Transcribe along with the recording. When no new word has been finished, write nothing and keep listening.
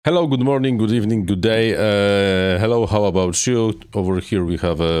Hello, good morning, good evening, good day. Hello, how about you? Over here we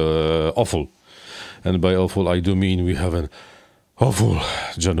have awful. And by awful, I do mean we have an awful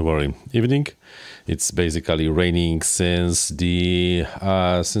January evening. It's basically raining since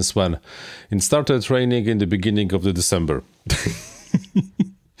when? It started raining in the beginning of the December.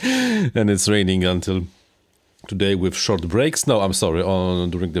 And it's raining until today with short breaks. No, I'm sorry.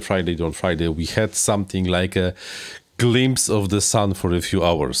 During the Friday, we had something like a glimpse of the sun for a few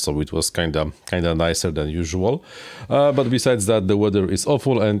hours, so it was kind of nicer than usual. But besides that, the weather is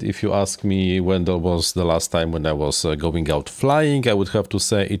awful. And if you ask me when that was the last time when I was going out flying, I would have to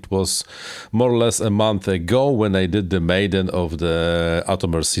say it was more or less a month ago when I did the maiden of the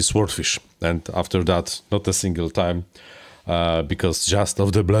Atomer Sea Swordfish, and after that, not a single time because just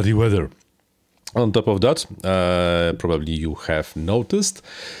of the bloody weather. On top of that, probably you have noticed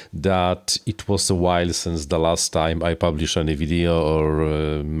that it was a while since the last time I published any video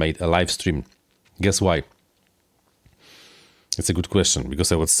or made a live stream. Guess why? It's a good question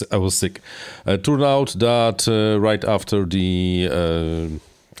because I was sick. Turned out that right after the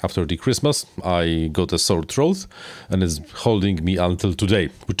Christmas, I got a sore throat and it's holding me until today,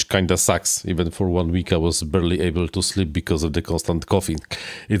 which kind of sucks. Even for 1 week, I was barely able to sleep because of the constant coughing.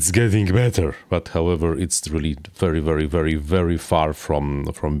 It's getting better, but however, it's really very, very, very, very far from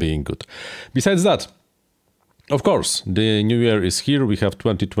being good. Besides that, of course, the new year is here. We have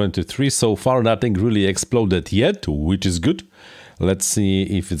 2023. So far, nothing really exploded yet, which is good. Let's see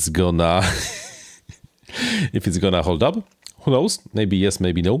if it's gonna hold up. Who knows? Maybe yes,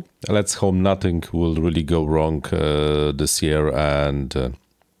 maybe no. Let's hope nothing will really go wrong this year, and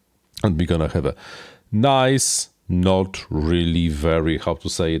we're gonna have a nice, not really very, how to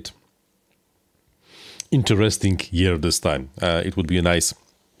say it, interesting year this time. It would be a nice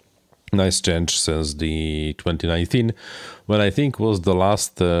change since the 2019, when I think was the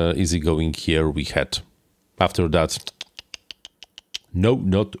last easygoing year we had. After that, no,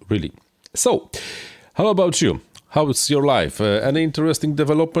 not really. So, how about you? How's your life? Any interesting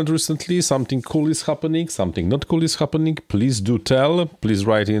development recently? Something cool is happening? Something not cool is happening? Please do tell. Please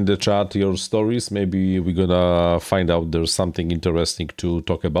write in the chat your stories. Maybe we're gonna find out there's something interesting to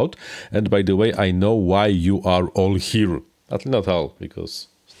talk about. And by the way, I know why you are all here. Not all, because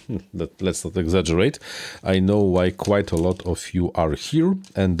let's not exaggerate. I know why quite a lot of you are here.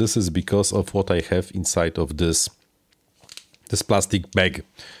 And this is because of what I have inside of this plastic bag.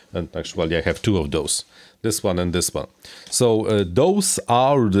 And actually, I have two of those. This one and this one. So those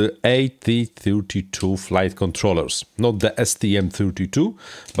are the AT32 flight controllers. Not the STM32,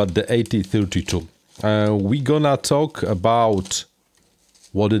 but the AT32. We're gonna talk about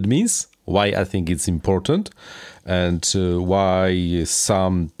what it means, why I think it's important, and why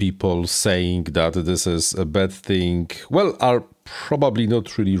some people saying that this is a bad thing, well, are probably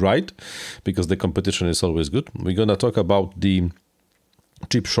not really right, because the competition is always good. We're gonna talk about the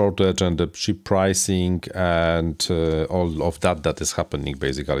chip shortage and the chip pricing and all of that is happening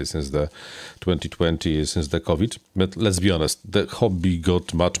basically since the 2020, since the COVID. But let's be honest, the hobby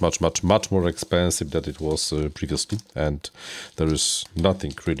got much more expensive than it was previously, and there is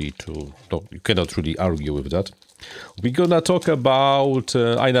nothing really you cannot really argue with that. We're gonna talk about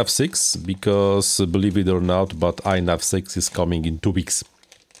iNav 6 because believe it or not, but iNav 6 is coming in 2 weeks.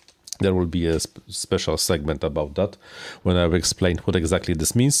 There will be a special segment about that when I will explain what exactly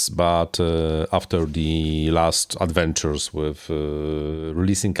this means. But after the last adventures with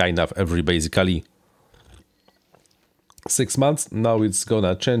releasing iNav every basically 6 months, now it's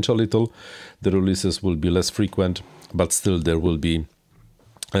gonna change a little. The releases will be less frequent, but still there will be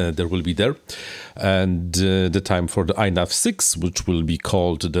there. And the time for the iNav 6, which will be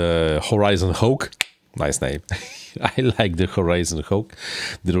called the Horizon Hawk. Nice name. I like the Horizon Hawk.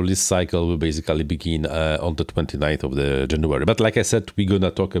 The release cycle will basically begin on the 29th of the January. But like I said, we're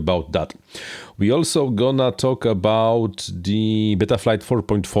gonna talk about that. We also gonna talk about the Betaflight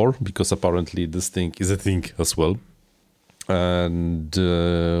 4.4 because apparently this thing is a thing as well. And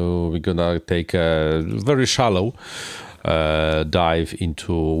we're gonna take a very shallow dive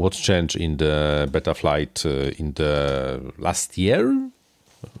into what's changed in the Betaflight in the last year.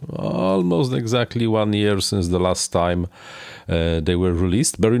 Almost exactly 1 year since the last time they were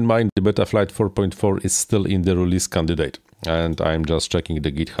released. Bear in mind, the Betaflight 4.4 is still in the release candidate. And I'm just checking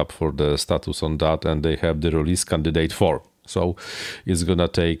the GitHub for the status on that, and they have the release candidate 4. So it's gonna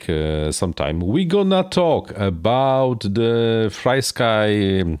take some time. We're gonna talk about the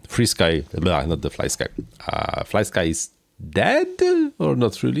FlySky, not the FlySky. FlySky is dead or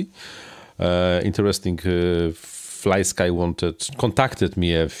not really? Interesting FlySky contacted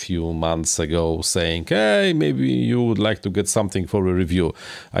me a few months ago saying, hey, maybe you would like to get something for a review.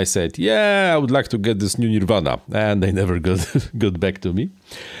 I said, yeah, I would like to get this new Nirvana. And they never got back to me.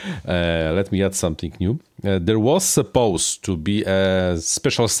 Let me add something new. There was supposed to be a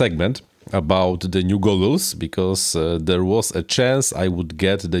special segment about the new goggles because there was a chance I would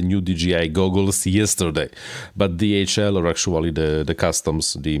get the new DJI goggles yesterday. But DHL, or actually the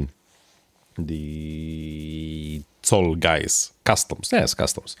customs, the Zoll guys, customs,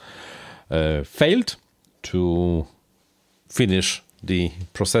 failed to finish the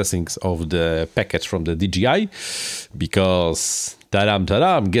processings of the package from the DJI because,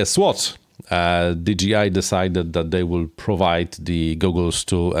 tadam, guess what? DJI decided that they will provide the goggles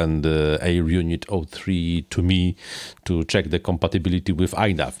to and the Air Unit 03 to me to check the compatibility with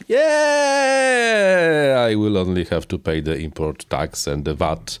iNav. Yeah, I will only have to pay the import tax and the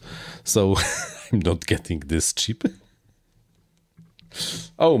VAT, so I'm not getting this cheap.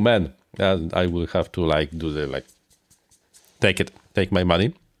 Oh man, and I will have to take my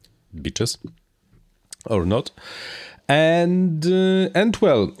money, bitches, or not. And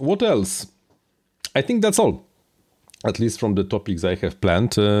well, what else? I think that's all, at least from the topics I have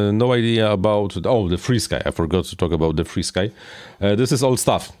planned. No idea about the FreeSky. I forgot to talk about the FreeSky. This is old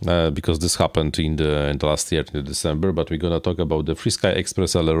stuff because this happened in the last year, in December. But we're gonna talk about the FreeSky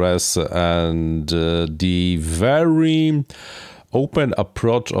Express LRS and the very open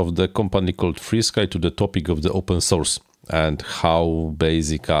approach of the company called FreeSky to the topic of the open source, and how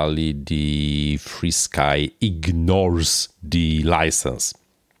basically the FreeSky ignores the license.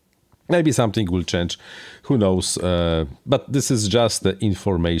 Maybe something will change, who knows, but this is just the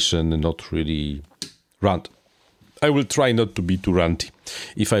information, not really rant. I will try not to be too ranty.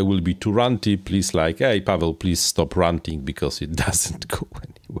 If I will be too ranty, please hey Pavel, please stop ranting, because it doesn't go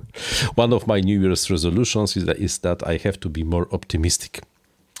anywhere. One of my New Year's resolutions is that I have to be more optimistic.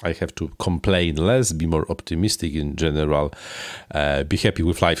 I have to complain less, be more optimistic in general, be happy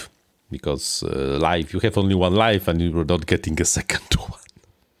with life, because life, you have only one life and you're not getting a second one.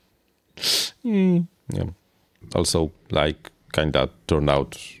 Yeah. Also, kind of turn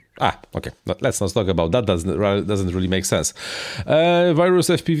out. Okay. Let's not talk about that. Doesn't really make sense. Virus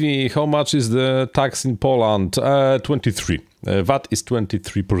FPV. How much is the tax in Poland? 23. VAT is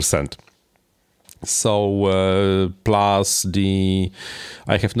 23%. So plus I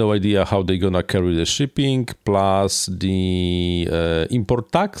have no idea how they're gonna carry the shipping, plus the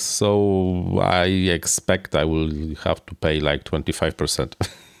import tax. So I expect I will have to pay 25%.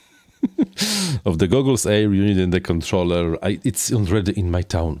 Of the goggles, Air Unit, and the controller. It's already in my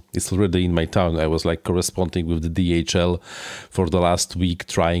town. I was corresponding with the DHL for the last week,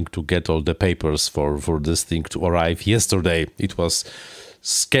 trying to get all the papers for this thing to arrive yesterday. It was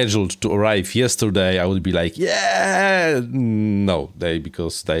scheduled to arrive yesterday. I would be no,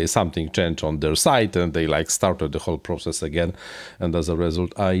 because something changed on their site and they started the whole process again, and as a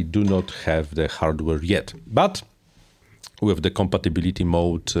result I do not have the hardware yet, but with the compatibility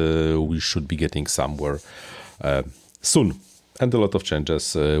mode, we should be getting somewhere soon. And a lot of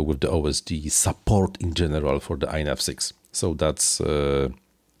changes with the OSD support in general for the iNav 6. So that's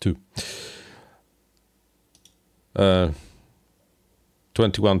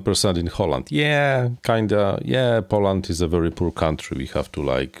 21% in Holland. Yeah, kinda. Yeah, Poland is a very poor country. We have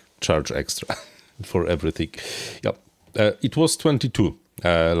to charge extra for everything. Yeah, it was 22.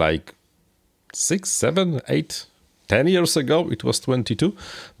 6, 7, 8... 10 years ago, it was 22,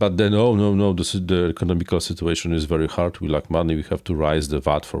 but then, no, the economical situation is very hard. We lack money. We have to raise the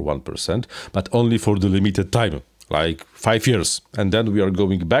VAT for 1%, but only for the limited time, 5 years. And then we are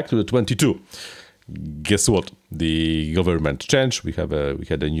going back to the 22. Guess what? The government changed. We had a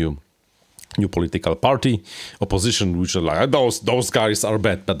new political party, opposition, which are those guys are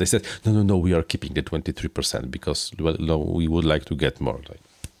bad. But they said, no, we are keeping the 23% because, we would like to get more.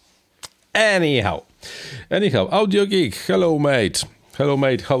 Anyhow, Audio Geek, hello mate.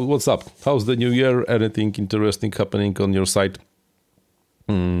 What's up? How's the new year? Anything interesting happening on your side?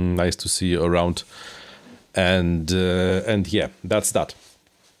 Nice to see you around. And yeah, that's that.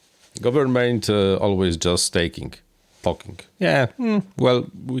 Government always just talking. Yeah, well,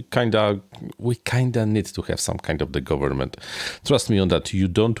 we kinda need to have some kind of the government. Trust me on that. You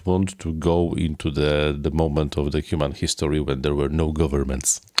don't want to go into the moment of the human history when there were no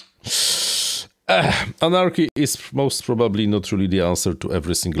governments. Anarchy is most probably not really the answer to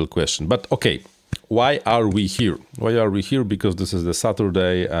every single question. But okay, why are we here? Because this is the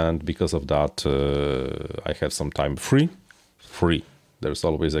Saturday, and because of that, I have some time free. There's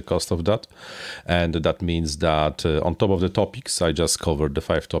always a cost of that. And that means that on top of the topics, I just covered the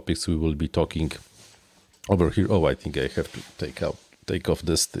 5 topics we will be talking over here. Oh, I think I have to take off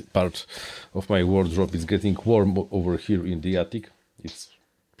this part of my wardrobe. It's getting warm over here in the attic. It's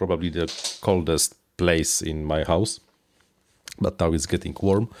probably the coldest place in my house, but now it's getting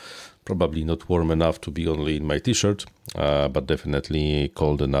warm. Probably not warm enough to be only in my t-shirt, but definitely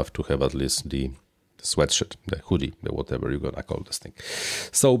cold enough to have at least the sweatshirt, the hoodie, the whatever you're gonna call this thing.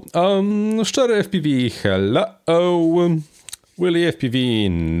 So, Szczery FPV, hello. Willy FPV,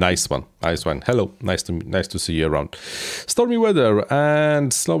 nice one. Hello, nice to see you around. Stormy weather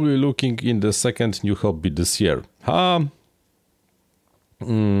and slowly looking in the second new hobby this year.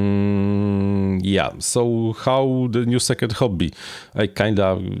 Yeah, so how the new second hobby? I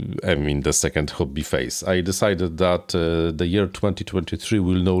am in the second hobby phase. I decided that the year 2023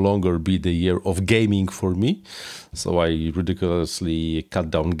 will no longer be the year of gaming for me. So I ridiculously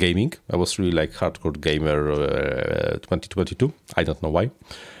cut down gaming. I was really like hardcore gamer 2022. I don't know why.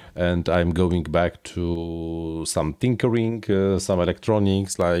 And I'm going back to some tinkering, some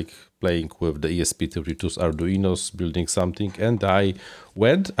electronics, like playing with the ESP32's Arduinos, building something. And I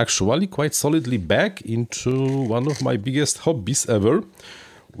went actually quite solidly back into one of my biggest hobbies ever,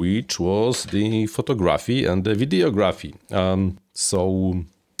 which was the photography and the videography. So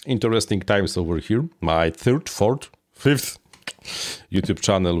interesting times over here. My third, fourth, fifth YouTube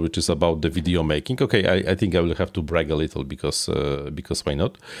channel, which is about the video making. Okay, I think I will have to brag a little because why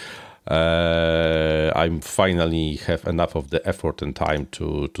not? I finally have enough of the effort and time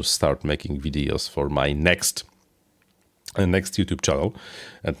to start making videos for my next YouTube channel,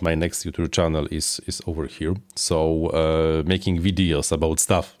 and my next YouTube channel is over here. So making videos about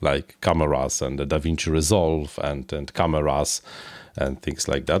stuff like cameras and the DaVinci Resolve and cameras and things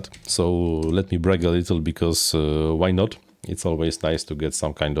like that. So let me brag a little because why not? It's always nice to get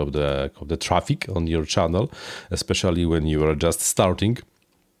some kind of the traffic on your channel, especially when you are just starting.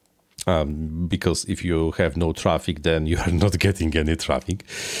 Because if you have no traffic, then you are not getting any traffic.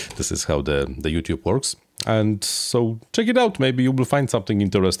 This is how the YouTube works. And so check it out. Maybe you will find something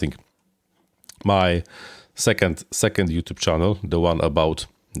interesting. My second YouTube channel, the one about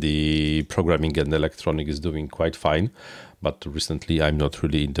the programming and electronic, is doing quite fine. But recently I'm not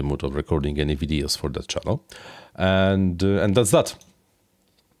really in the mood of recording any videos for that channel. And that's that.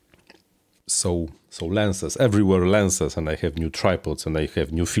 So lenses, everywhere lenses, and I have new tripods and I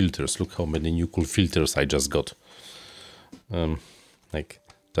have new filters. Look how many new cool filters I just got. Like,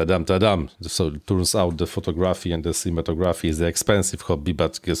 tadam. So it turns out the photography and the cinematography is the expensive hobby,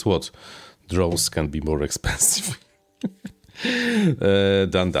 but guess what? Drones can be more expensive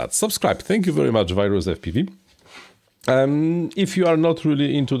than that. Subscribe. Thank you very much, Virus FPV. If you are not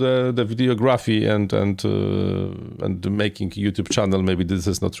really into the videography and making YouTube channel, maybe this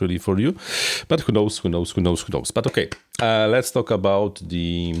is not really for you. But who knows? But okay, let's talk about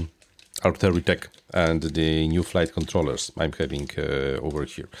the Artery Tech and the new flight controllers I'm having over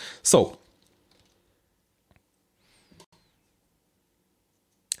here. So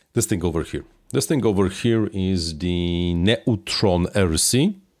this thing over here is the Neutron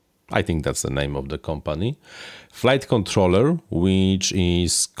RC. I think that's the name of the company. Flight controller, which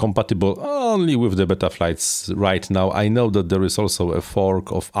is compatible only with the Betaflights right now. I know that there is also a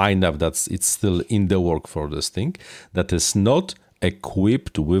fork of iNav it's still in the work for this thing that is not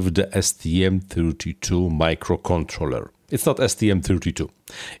equipped with the STM32 microcontroller. It's not STM32.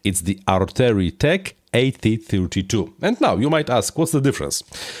 It's the Artery Tech AT32. And now you might ask, what's the difference?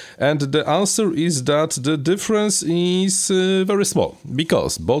 And the answer is that the difference is very small,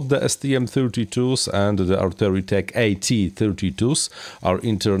 because both the STM32s and the Artery Tech AT32s are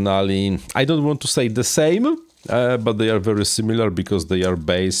internally, I don't want to say the same, but they are very similar because they are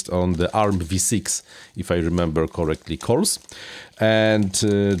based on the ARM v6, if I remember correctly, cores. And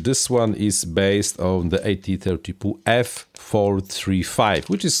this one is based on the AT32 F435,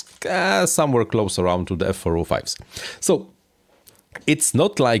 which is somewhere close around to the F405s. So it's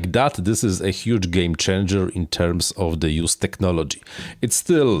not like that this is a huge game changer in terms of the used technology. It's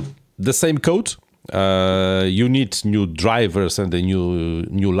still the same code. You need new drivers and the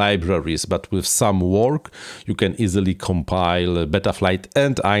new libraries, but with some work you can easily compile Betaflight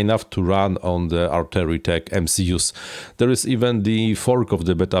and iNav to run on the Artery Tech MCUs. There is even the fork of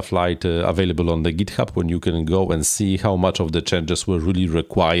the Betaflight available on the GitHub, when you can go and see how much of the changes were really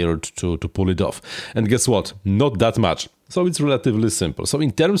required to pull it off. And guess what? Not that much. So it's relatively simple. So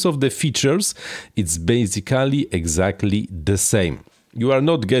in terms of the features, it's basically exactly the same. You are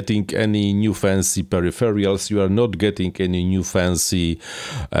not getting any new fancy peripherals. You are not getting any new fancy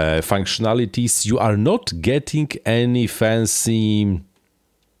functionalities. You are not getting any fancy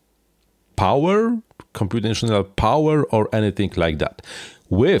power, computational power, or anything like that.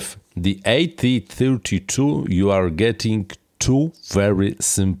 With the AT32, you are getting two very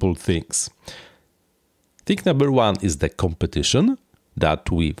simple things. Thing number one is the competition,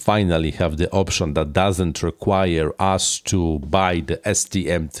 that we finally have the option that doesn't require us to buy the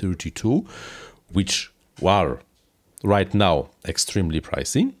STM32, which are right now extremely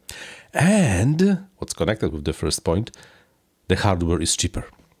pricey. And what's connected with the first point, the hardware is cheaper.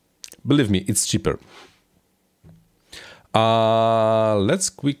 Believe me, it's cheaper. Let's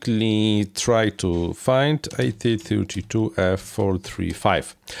quickly try to find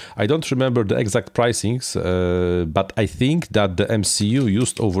AT32F435. I don't remember the exact pricings, but I think that the MCU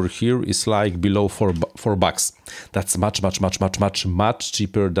used over here is like below $4. That's much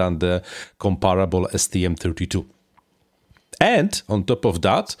cheaper than the comparable STM32. And on top of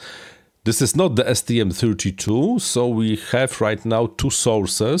that, this is not the STM32, so we have right now two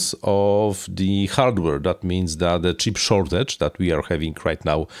sources of the hardware. That means that the chip shortage that we are having right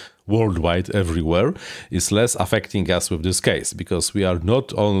now worldwide everywhere is less affecting us with this case, because we are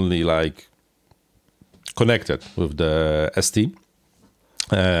not only like connected with the ST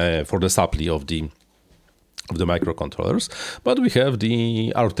for the supply of the microcontrollers, but we have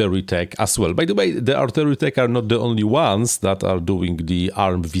the Artery Tech as well. By the way, the Artery Tech are not the only ones that are doing the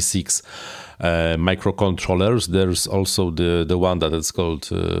ARM v6 microcontrollers. There's also the one that is called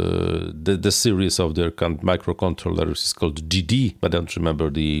the series of their microcontrollers is called GD, but I don't remember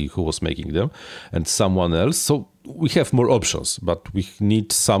who was making them, and someone else. So we have more options, but we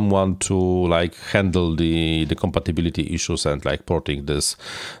need someone to like handle the compatibility issues and like porting this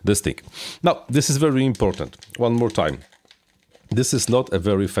thing. Now, this is very important. One more time, this is not a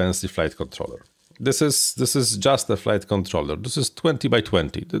very fancy flight controller. This is just a flight controller. This is 20 by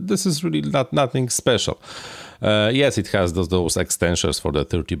 20. This is really nothing special. Yes, it has those extensions for the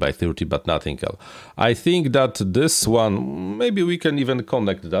 30 by 30, but nothing else. I think that this one, maybe we can even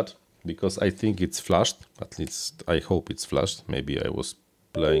connect that, because I think it's flashed. At least I hope it's flashed. Maybe I was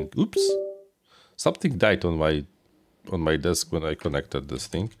playing. Oops, something died on my desk when I connected this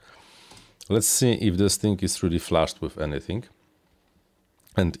thing. Let's see if this thing is really flashed with anything,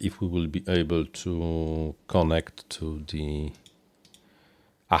 and if we will be able to connect to the.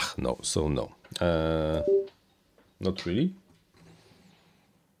 No. So no, not really.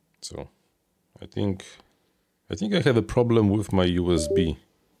 So I think I have a problem with my USB.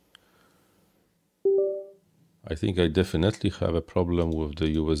 I think I definitely have a problem with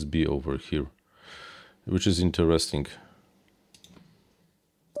the USB over here, which is interesting.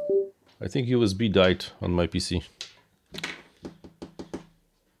 I think USB died on my PC.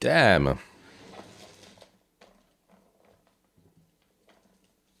 Damn.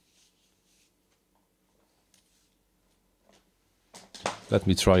 Let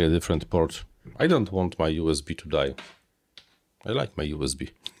me try a different port. I don't want my USB to die. I like my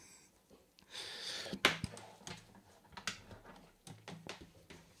USB.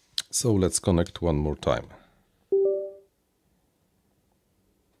 So let's connect one more time.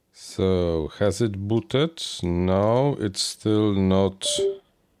 So has it booted? No, it's still not.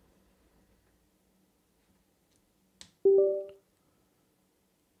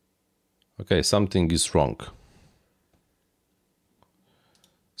 Okay, something is wrong.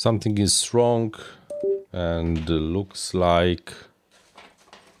 Something is wrong, and looks like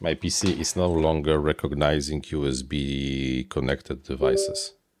my PC is no longer recognizing USB connected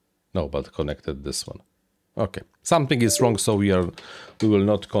devices. No, but connected this one. Okay, something is wrong, so we will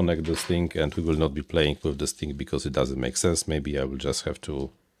not connect this thing, and we will not be playing with this thing because it doesn't make sense. Maybe I will just have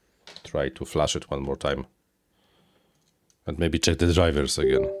to try to flash it one more time, and maybe check the drivers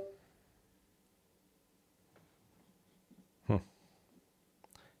again.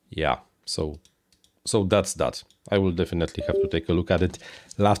 Yeah, so that's that. I will definitely have to take a look at it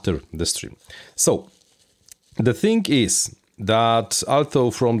after the stream. So the thing is that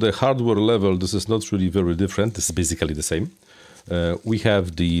although from the hardware level this is not really very different, this is basically the same. We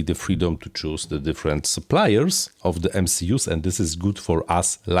have the freedom to choose the different suppliers of the MCUs, and this is good for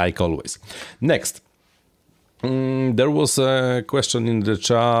us like always. Next, there was a question in the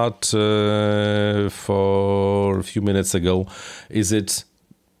chat for a few minutes ago. Is it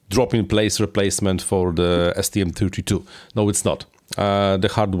drop-in-place replacement for the STM32? No, it's not. The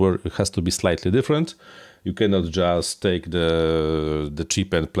hardware has to be slightly different. You cannot just take the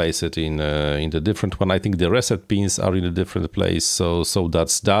chip and place it in the different one. I think the reset pins are in a different place, so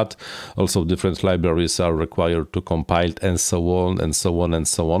that's that. Also, different libraries are required to compile, and so on and so on and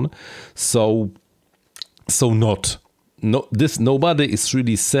so on. Nobody is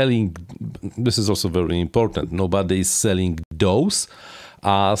really selling. This is also very important. Nobody is selling those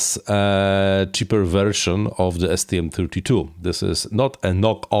as a cheaper version of the STM32. This is not a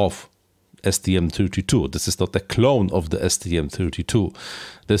knockoff STM32. This is not a clone of the STM32.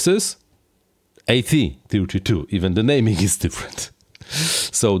 This is AT32. Even the naming is different.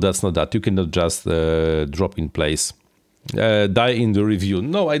 So that's not that. You cannot just drop in place. Die in the review.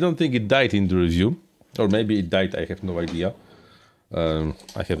 No, I don't think it died in the review. Or maybe it died, I have no idea.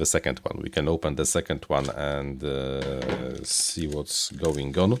 I have a second one. We can open the second one and see what's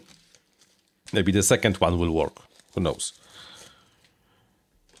going on. Maybe the second one will work. Who knows?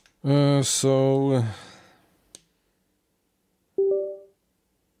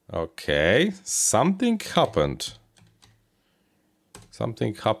 Okay, something happened.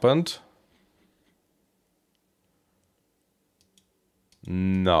 Something happened.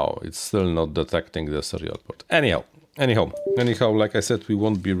 No, it's still not detecting the serial port. Anyhow, like I said, we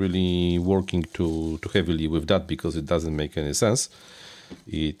won't be really working too heavily with that because it doesn't make any sense.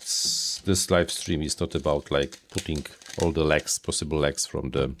 This live stream is not about like putting all the possible lags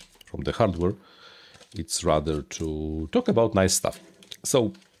from the hardware. It's rather to talk about nice stuff.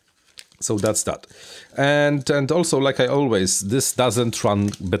 So that's that. And also, like I always, this doesn't run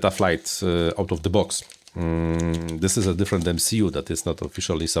Betaflight out of the box. This is a different MCU that is not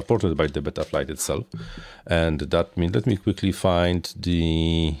officially supported by the Betaflight itself. And that means, let me quickly find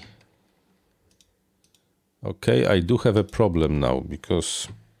the... Okay, I do have a problem now because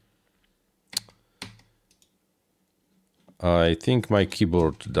I think my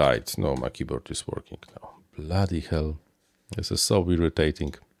keyboard died. No, my keyboard is working now. Bloody hell. This is so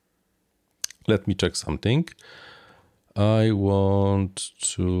irritating. Let me check something. I want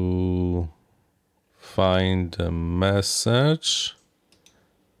to find a message.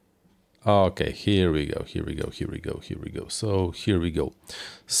 Okay, here we go. So here we go.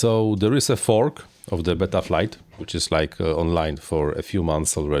 So there is a fork of the Betaflight, which is like online for a few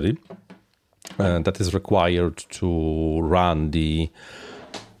months already. And that is required to run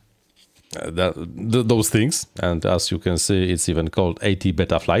those things. And as you can see, it's even called AT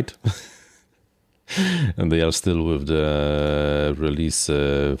Betaflight. And they are still with the release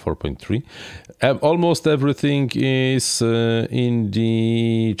 4.3. Almost everything is in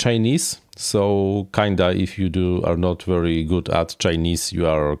the Chinese. So kinda, if you are not very good at Chinese, you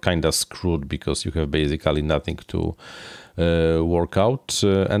are kinda screwed because you have basically nothing to work out.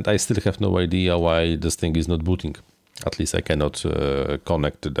 And I still have no idea why this thing is not booting. At least I cannot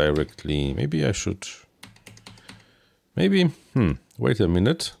connect directly. Maybe I should. Maybe. Wait a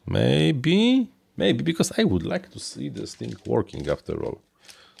minute. Maybe because I would like to see this thing working after all.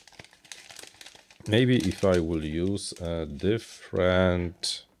 Maybe if I will use a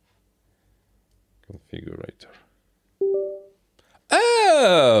different configurator.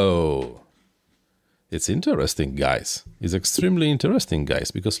 Oh! It's interesting, guys. It's extremely interesting,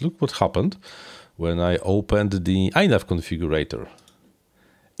 guys, because look what happened when I opened the iNav configurator.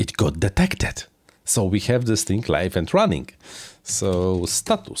 It got detected. So we have this thing live and running. So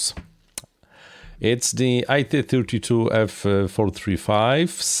status. It's the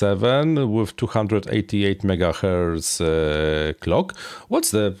IT32F4357 with 288 megahertz clock.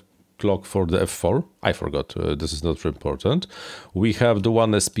 What's the clock for the F4? I forgot. This is not important. We have the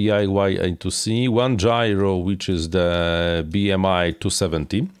one SPI Y2C, one gyro, which is the BMI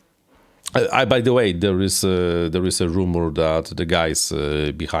 270. By the way, there is a rumor that the guys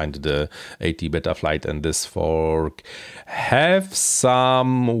behind the AT Betaflight and this fork have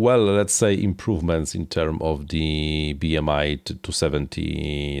some, well, let's say, improvements in terms of the BMI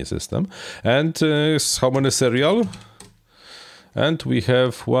 270 system. And how many serial? And we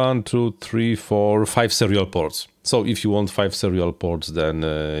have 1, 2, 3, 4, 5 serial ports. So if you want 5 serial ports, then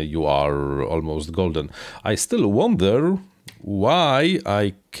you are almost golden. I still wonder why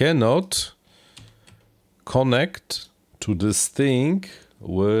I cannot connect to this thing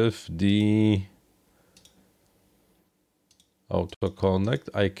with the auto connect.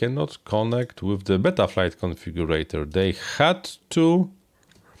 I cannot connect with the Betaflight configurator. They had to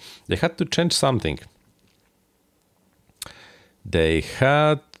change something. They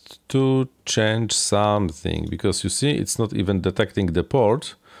had to change something because you see it's not even detecting the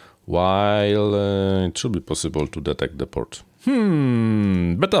port, while it should be possible to detect the port.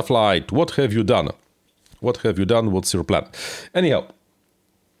 Betaflight, what have you done? What have you done? What's your plan? Anyhow,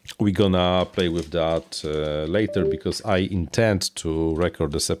 we're gonna play with that later because I intend to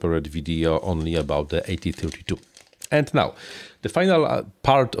record a separate video only about the AT32. And now, the final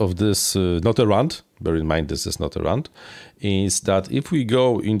part of this, not a rant, bear in mind this is not a rant, is that if we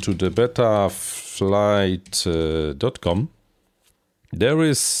go into the betaflight.com, there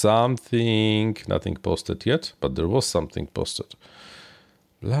is something, nothing posted yet, but there was something posted.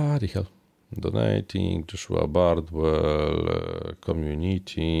 Bloody hell. Donating, Joshua Bardwell,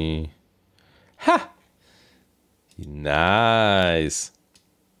 community. Ha! Nice.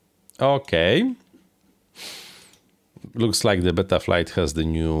 Okay. Looks like the Betaflight has the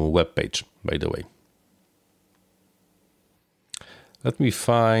new web page, by the way. Let me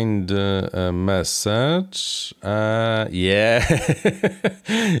find a message. Yeah,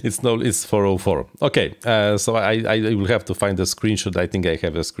 it's 404. Okay, so I will have to find a screenshot. I think I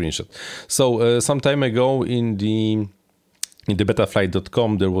have a screenshot. So some time ago in the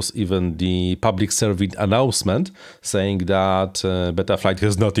Betaflight.com, there was even the public service announcement saying that Betaflight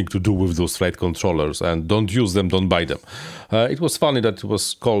has nothing to do with those flight controllers and don't use them, don't buy them. It was funny that it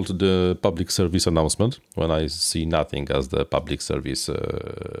was called the public service announcement when I see nothing as the public service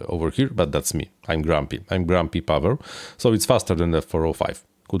over here, but that's me. I'm grumpy Pavel. So it's faster than the 405.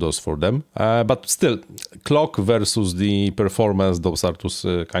 Kudos for them. But still, clock versus the performance, those are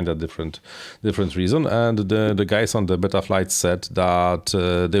two kind of different reasons. And the guys on the Betaflight said that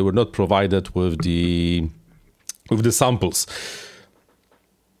they were not provided with the samples.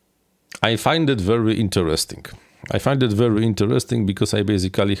 I find it very interesting. Because I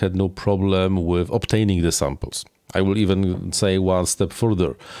basically had no problem with obtaining the samples. I will even say one step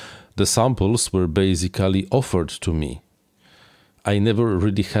further. The samples were basically offered to me. I never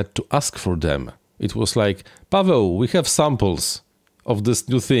really had to ask for them. It was like, Pavel, we have samples of this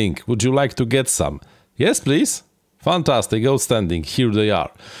new thing. Would you like to get some? Yes, please. Fantastic, outstanding. Here they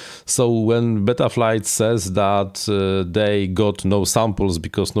are. So when Betaflight says that they got no samples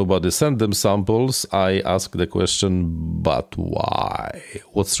because nobody sent them samples, I ask the question, but why?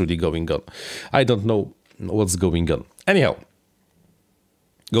 What's really going on? I don't know what's going on. Anyhow.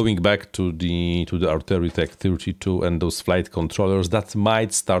 Going back to the Arteritech 32 and those flight controllers that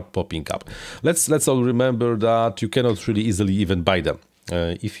might start popping up. Let's all remember that you cannot really easily even buy them.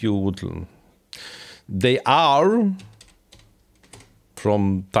 If you would, they are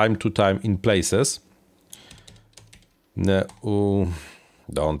from time to time in places. No,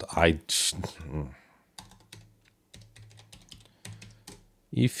 don't I.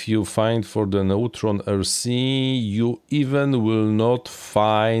 If you find for the Neutron RC, you even will not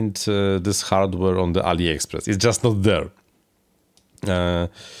find this hardware on the AliExpress. It's just not there.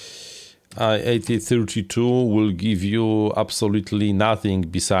 AT32 will give you absolutely nothing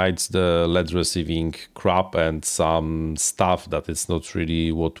besides the LED receiving crap and some stuff that is not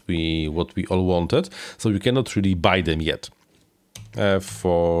really what we all wanted. So you cannot really buy them yet.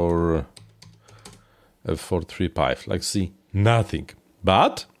 For 3.5, like see, nothing.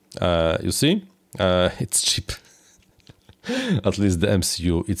 But, you see, it's cheap. At least the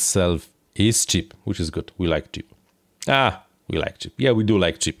MCU itself is cheap, which is good. We like cheap. We like cheap. Yeah, we do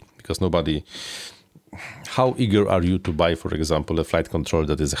like cheap because nobody... How eager are you to buy, for example, a flight controller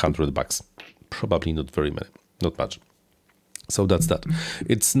that is $100? Probably not very many, not much. So that's that.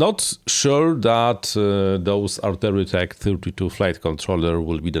 It's not sure that those Arteritech 32 flight controller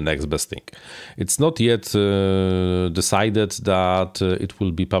will be the next best thing. It's not yet decided that it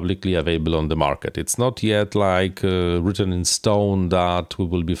will be publicly available on the market. It's not yet like written in stone that we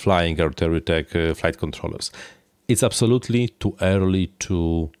will be flying Arteritech flight controllers. It's absolutely too early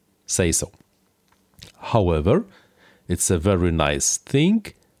to say so. However, it's a very nice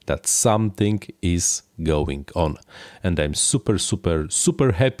thing that something is going on. And I'm super, super,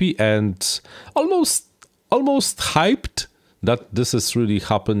 super happy and almost hyped that this is really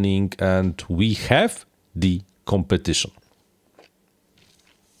happening and we have the competition.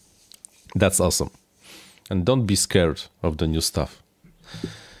 That's awesome. And don't be scared of the new stuff.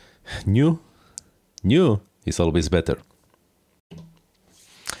 New is always better.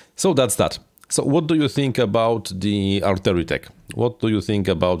 So that's that. So what do you think about the Arteritech? What do you think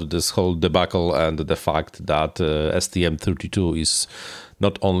about this whole debacle and the fact that STM32 is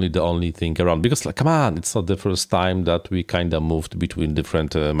not only the only thing around? Because, like, come on, it's not the first time that we kind of moved between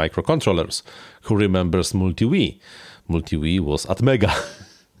different microcontrollers. Who remembers MultiWii? MultiWii was at Mega.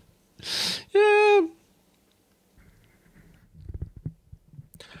 Yeah.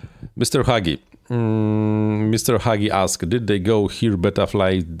 Mr. Hagi. Mr. Hagi asked, did they go here,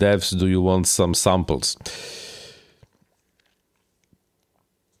 Betaflight devs? Do you want some samples?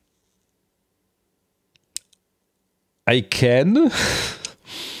 I can,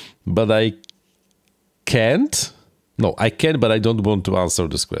 but I can't. No, I can, but I don't want to answer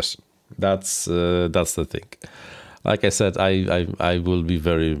this question. That's the thing. Like I said, I will be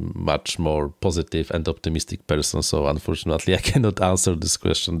very much more positive and optimistic person. So unfortunately, I cannot answer this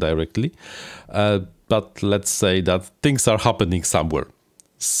question directly. But let's say that things are happening somewhere.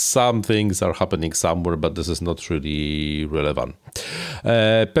 some things are happening somewhere, but this is not really relevant.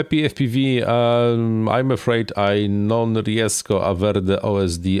 Pepi FPV, I'm afraid I non riesco avere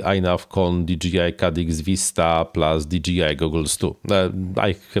OSD INAV con DJI Cadix Vista plus DJI goggles too.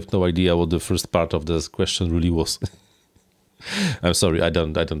 I have no idea what the first part of this question really was. I'm sorry, I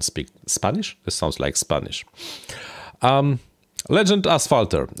don't speak Spanish. This sounds like Spanish. Legend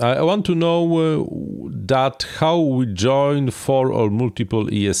Asphalter. I want to know that how we join 4 or multiple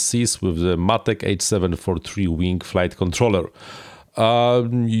ESCs with the Matek H743 wing flight controller.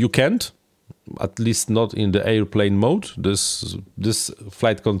 You can't, at least not in the airplane mode. This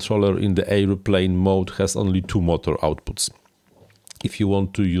flight controller in the airplane mode has only 2 motor outputs. If you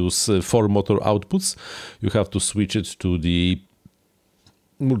want to use 4 motor outputs, you have to switch it to the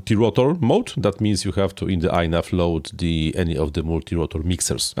multi-rotor mode. That means you have to in the INAV load any of the multi-rotor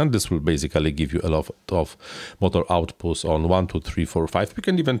mixers, and this will basically give you a lot of motor outputs on 1, 2, 3, 4, 5. We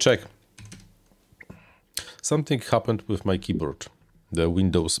can even check. Something happened with my keyboard. The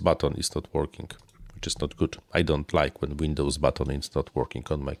Windows button is not working, which is not good. I don't like when Windows button is not working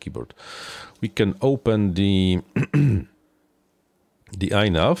on my keyboard. We can open the the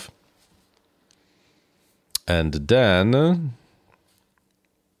INAV, and then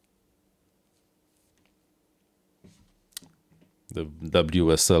the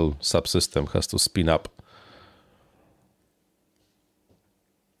WSL subsystem has to spin up.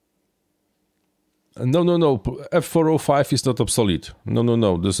 No. F405 is not obsolete.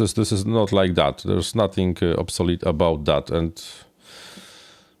 No. This is not like that. There's nothing obsolete about that. And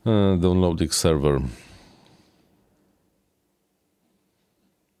downloading server.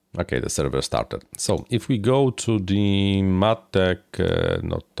 Okay, the server started. So if we go to the Matek,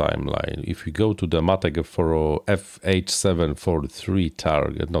 not timeline, if we go to the Matek FH743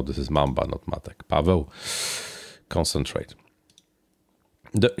 target, no, this is Mamba, not Matek. Paweł, concentrate.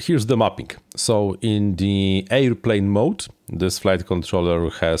 Here's the mapping. So in the airplane mode, this flight controller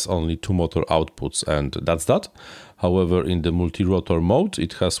has only 2 motor outputs, and that's that. However, in the multi-rotor mode,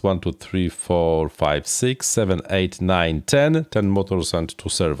 it has 1, 2, 3, 4, 5, 6, 7, 8, 9, 10 motors and 2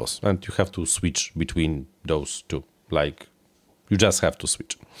 servos. And you have to switch between those 2. Like, you just have to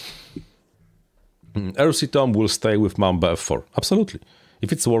switch. RC-Tom will stay with Mamba F4. Absolutely.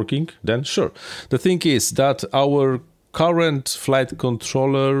 If it's working, then sure. The thing is that our current flight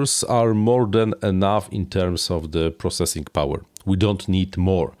controllers are more than enough in terms of the processing power. We don't need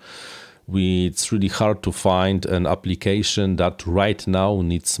more. It's really hard to find an application that right now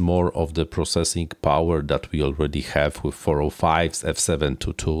needs more of the processing power that we already have with 405s,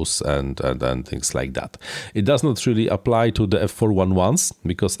 F722s, and things like that. It does not really apply to the F411s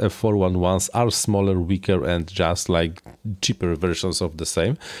because F411s are smaller, weaker, and just like cheaper versions of the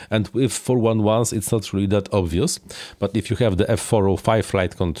same. And with 411s, it's not really that obvious. But if you have the F405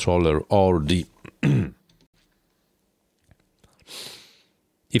 flight controller or the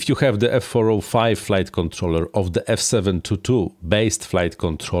if you have the F405 flight controller of the F722 based flight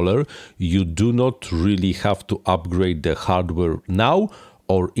controller, you do not really have to upgrade the hardware now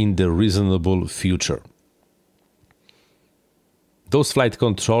or in the reasonable future. Those flight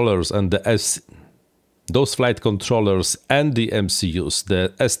controllers and the MCUs,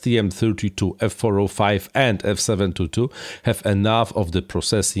 the STM32, F405 and F722 have enough of the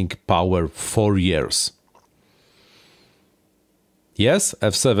processing power for years. Yes,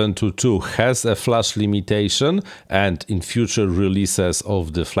 F722 has a flash limitation, and in future releases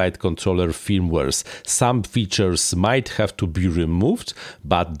of the flight controller firmwares, some features might have to be removed,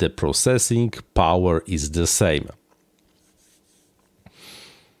 but the processing power is the same.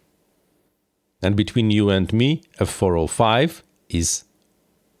 And between you and me, F405 is,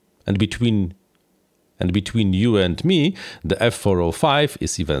 and between you and me, the F405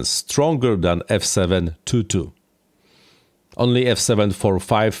 is even stronger than F722. Only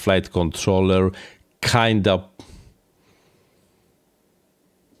F745 flight controller kind of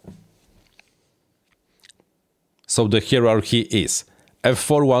so the hierarchy is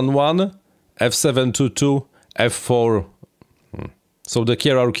F411, F722, F4. So the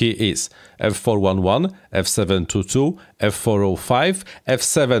hierarchy is F411, F722, F405,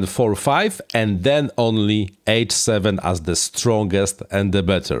 F745, and then only H7 as the strongest and the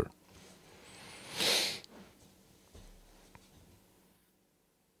better.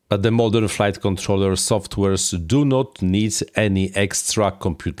 But the modern flight controller softwares do not need any extra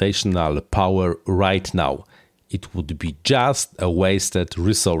computational power right now. It would be just a wasted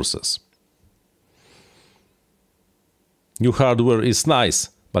resources. New hardware is nice,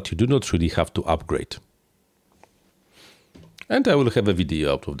 but you do not really have to upgrade. And I will have a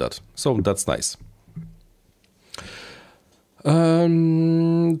video out of that, so that's nice.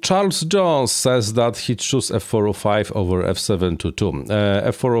 Charles Jones says that he'd choose F405 over F722.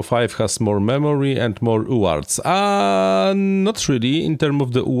 F405 has more memory and more UARTs. Not really. In terms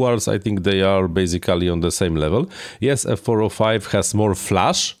of the UARTs, I think they are basically on the same level. Yes, F405 has more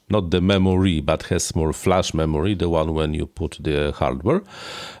flash, not the memory, but has more flash memory, the one when you put the hardware.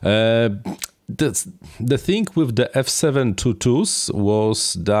 The thing with the F722s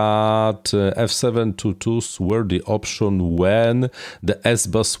was that F722s were the option when the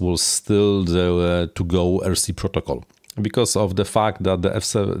S-Bus was still to go RC protocol. Because of the fact that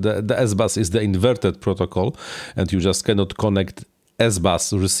the S-Bus is the inverted protocol and you just cannot connect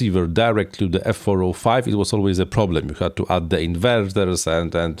S-Bus receiver directly to the F405, it was always a problem. You had to add the inverters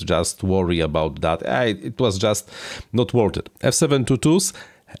and just worry about that. It was just not worth it. F722s,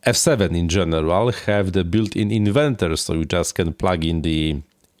 F7 in general, have the built-in inverters, so you just can plug in the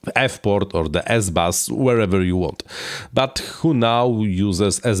F port or the S-Bus wherever you want. But who now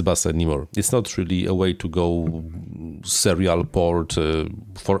uses S-Bus anymore? It's not really a way to go serial port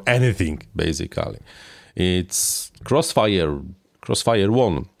for anything, basically. It's Crossfire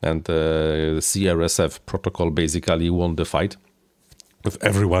won, and CRSF protocol basically won the fight with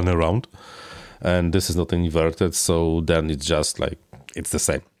everyone around. And this is not inverted, so then it's just like, it's the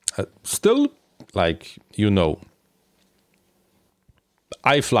same. Still, like,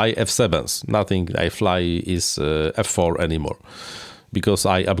 I fly F7s. Nothing I fly is F4 anymore because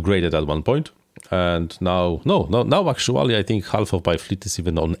I upgraded at one point. And now actually, I think half of my fleet is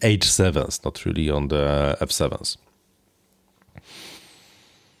even on H7s, not really on the F7s.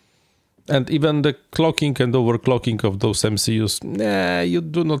 And even the clocking and overclocking of those MCUs, you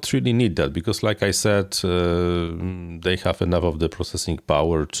do not really need that because, like I said, they have enough of the processing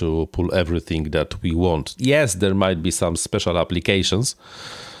power to pull everything that we want. Yes, there might be some special applications,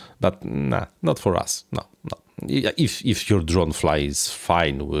 but not for us. No. If your drone flies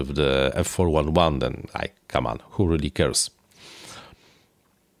fine with the F411, then come on, who really cares?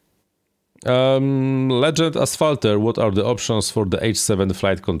 Legend Asphalter, what are the options for the H7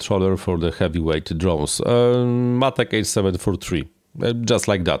 flight controller for the heavyweight drones? Matek H743, just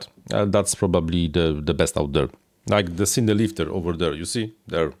like that. That's probably the best out there. Like the Cine lifter over there, you see?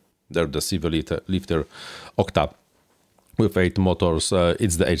 There the Cive lifter Octa with 8 motors.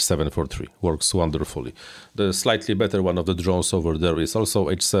 It's the H743, works wonderfully. The slightly better one of the drones over there is also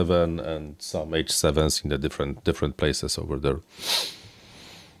H7 and some H7s in the different places over there.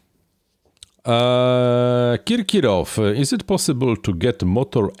 Kirkirov, is it possible to get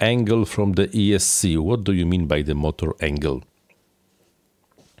motor angle from the ESC? What do you mean by the motor angle?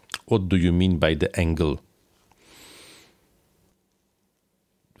 What do you mean by the angle?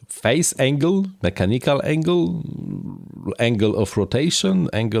 Face angle, mechanical angle, angle of rotation,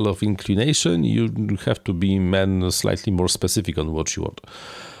 angle of inclination? You have to be slightly more specific on what you want.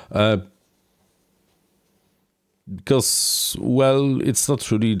 Because, well, it's not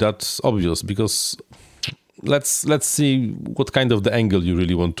really that obvious, because let's see what kind of the angle you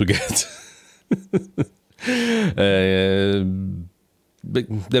really want to get.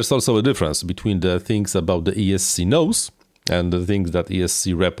 There's also a difference between the things about the ESC knows and the things that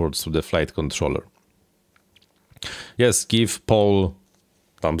ESC reports to the flight controller. Yes, give Paul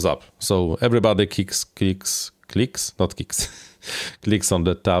thumbs up. So everybody clicks on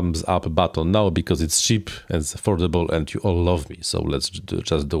the thumbs up button now because it's cheap and it's affordable and you all love me. So let's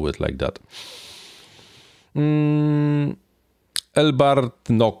just do it like that. Elbart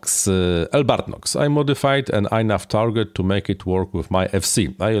Knox, I modified an iNav target to make it work with my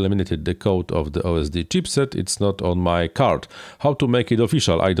FC. I eliminated the code of the OSD chipset. It's not on my card. How to make it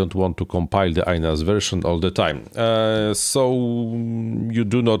official? I don't want to compile the iNav version all the time. So you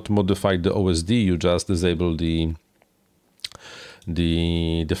do not modify the OSD. You just disable the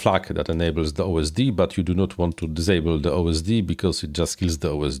flag that enables the OSD, but you do not want to disable the OSD because it just kills the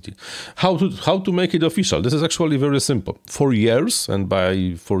OSD. How to make it official? This is actually very simple. For years, and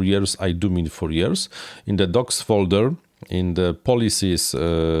by 4 years I do mean 4 years, in the docs folder, in the policies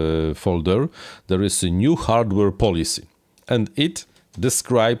folder, there is a new hardware policy, and it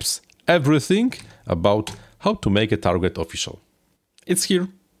describes everything about how to make a target official. It's here.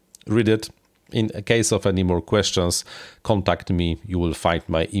 Read it. In case of any more questions, contact me. You will find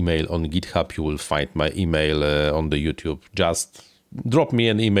my email on GitHub. You will find my email on the YouTube. Just drop me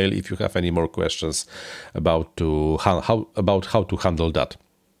an email if you have any more questions about how to handle that.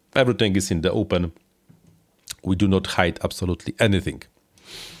 Everything is in the open. We do not hide absolutely anything.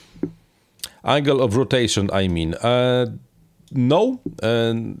 Angle of rotation, I mean. No.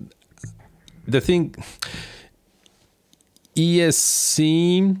 The thing...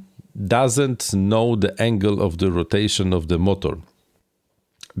 ESC... doesn't know the angle of the rotation of the motor,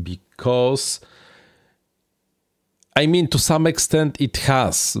 because I mean, to some extent it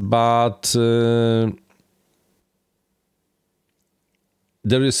has, but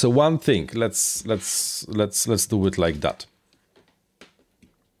there is one thing. Let's do it like that.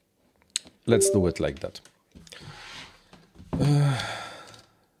 Let's do it like that.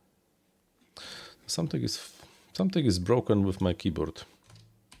 Something is broken with my keyboard.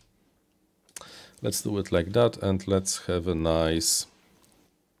 Let's do it like that, and let's have a nice.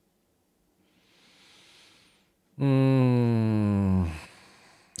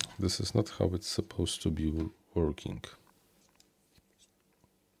 This is not how it's supposed to be working.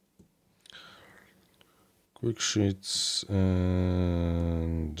 Quick Sheets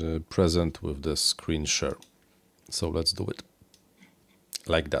and present with the screen share. So let's do it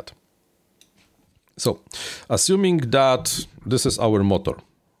like that. So, assuming that this is our motor,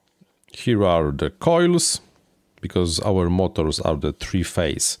 here are the coils, because our motors are the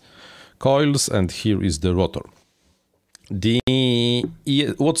three-phase coils, and here is the rotor.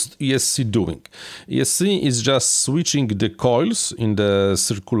 What's ESC doing? ESC is just switching the coils in the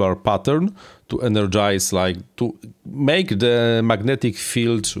circular pattern to energize, like to make the magnetic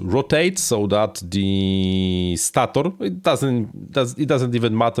field rotate, so that the stator, it doesn't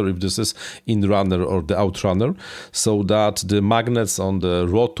even matter if this is in runner or the outrunner, so that the magnets on the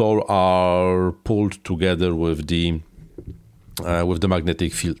rotor are pulled together with the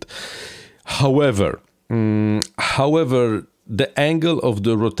magnetic field. However, the angle of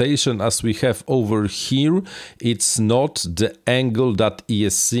the rotation as we have over here, it's not the angle that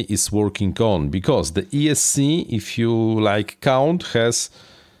ESC is working on, because the ESC, if you like count, has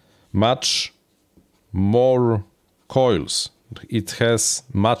much more coils. It has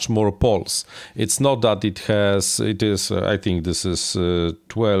much more poles. It's not that it is, I think this is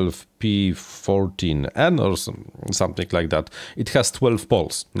 12P14N or something like that. It has 12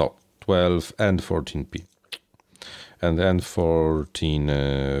 poles. No, 12 and 14P. And then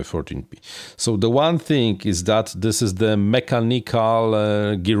 14P. So the one thing is that this is the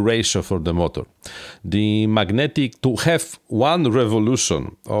mechanical gear ratio for the motor. The magnetic, to have one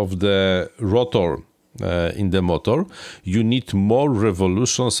revolution of the rotor in the motor, you need more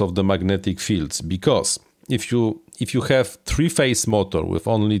revolutions of the magnetic fields, because if you have three-phase motor with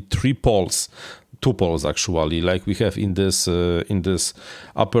only two poles actually, like we have in this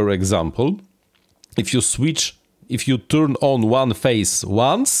upper example, if you turn on one phase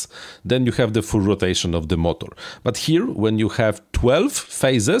once, then you have the full rotation of the motor. But here, when you have 12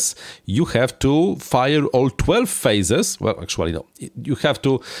 phases, you have to fire all 12 phases. Well, actually, no. You have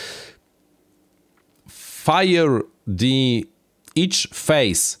to fire each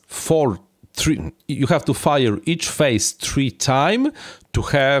phase you have to fire each phase 3 times to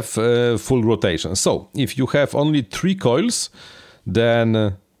have full rotation. So, if you have only 3 coils,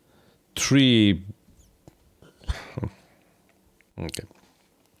 then 3... Okay.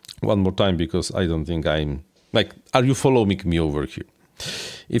 One more time, because I don't think I'm... Like, are you following me over here?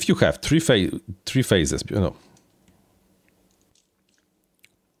 If you have three phases,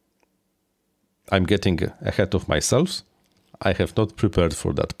 I'm getting ahead of myself. I have not prepared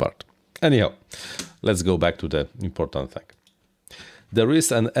for that part. Anyhow, let's go back to the important thing. There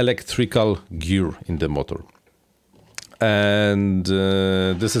is an electrical gear in the motor. And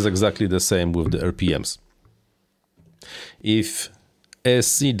this is exactly the same with the RPMs. If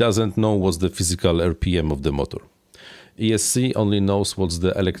ESC doesn't know what's the physical RPM of the motor, ESC only knows what's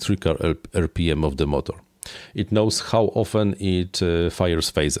the electrical RPM of the motor. It knows how often it fires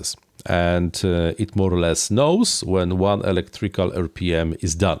phases, and it more or less knows when one electrical RPM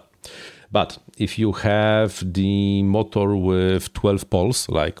is done. But if you have the motor with 12 poles,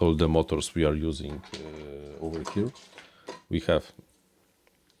 like all the motors we are using over here, we have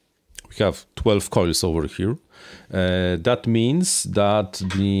 12 coils over here. That means that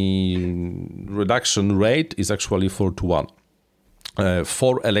the reduction rate is actually 4:1.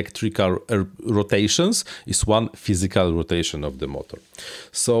 4 electrical rotations is 1 physical rotation of the motor.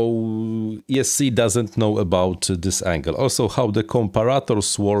 So ESC doesn't know about this angle. Also, how the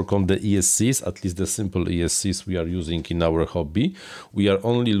comparators work on the ESCs, at least the simple ESCs we are using in our hobby, we are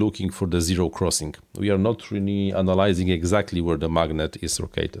only looking for the zero crossing. We are not really analyzing exactly where the magnet is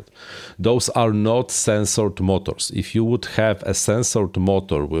located. Those are not sensored motors. If you would have a sensored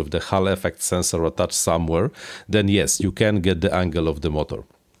motor with the Hall effect sensor attached somewhere, then yes, you can get the angle of the motor.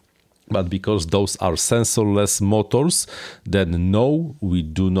 But because those are sensorless motors, then no, we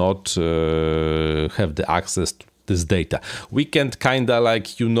do not have the access to this data. We can kind of like,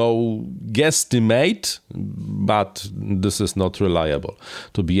 guesstimate, but this is not reliable.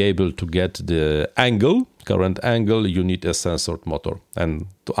 To be able to get the angle, current angle, you need a sensored motor and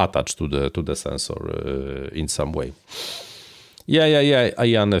to attach to the sensor in some way. Yeah,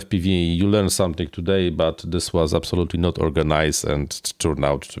 Ian FPV, you learned something today, but this was absolutely not organized and turned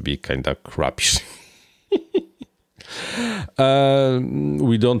out to be kind of crappy.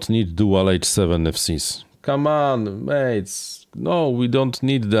 We don't need dual H7 FCs. Come on, mates. No, we don't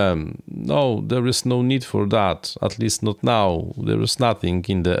need them. No, there is no need for that. At least not now. There is nothing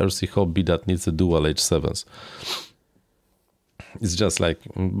in the RC hobby that needs a dual H7s. It's just like,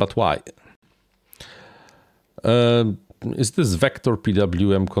 but why? Is this vector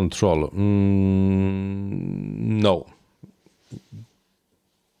PWM control? No.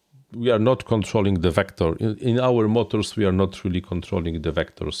 We are not controlling the vector. In our motors, we are not really controlling the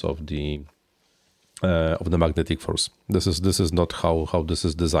vectors of the magnetic force. This is not how this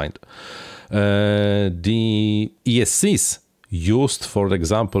is designed. The ESCs used, for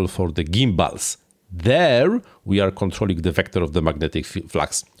example, for the gimbals, there we are controlling the vector of the magnetic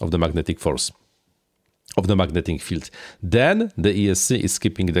flux, of the magnetic force, of the magnetic field. Then the ESC is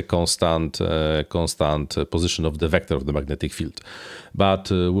keeping the constant position of the vector of the magnetic field.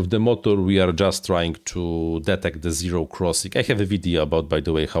 But with the motor, we are just trying to detect the zero crossing. I have a video about, by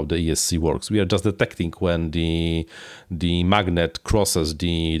the way, how the ESC works. We are just detecting when the magnet crosses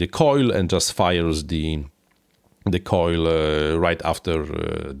the coil and just fires the coil right after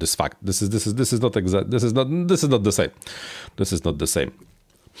this fact. This is not exact. This is not the same. This is not the same.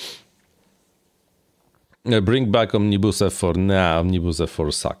 Bring back Omnibus F4. Nah, Omnibus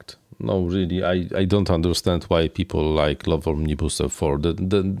F4 sucked. No, really, I don't understand why people love Omnibus F4.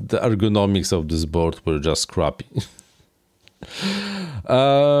 The ergonomics of this board were just crappy.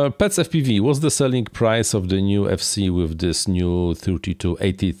 Pets FPV, what's the selling price of the new FC with this new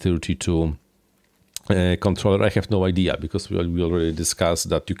 8032 controller? I have no idea, because we already discussed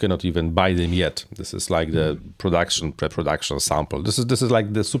that you cannot even buy them yet. This is like the pre-production sample. This is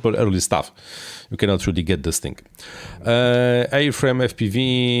like the super early stuff. You cannot really get this thing. A-frame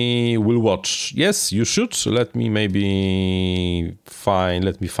FPV will watch. Yes, you should. Let me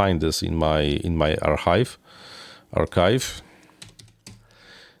find this in my archive.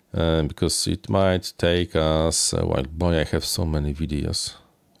 Because it might take us a while. Boy, I have so many videos.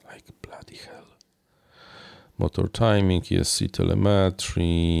 Motor timing, ESC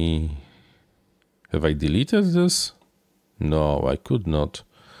telemetry. Have I deleted this? No, I could not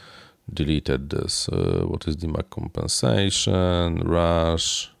deleted this. What is the Mach compensation?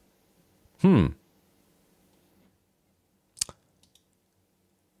 Rush. I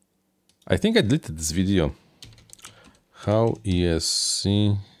think I deleted this video. How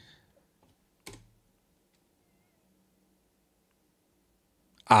ESC...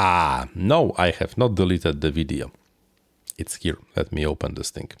 no, I have not deleted the video. It's here. Let me open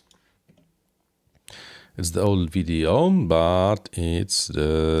this thing. It's the old video, but it's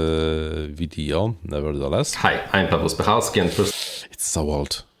the video nevertheless. Hi, I'm Paweł Spychalski, and first... It's so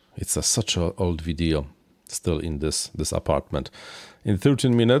old. It's such an old video still in this apartment. In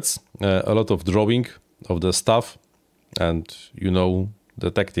 13 minutes, a lot of drawing of the stuff and,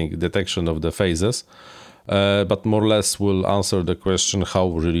 detection of the phases. But more or less will answer the question how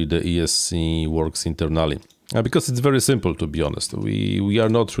really the ESC works internally. Because it's very simple, to be honest. We are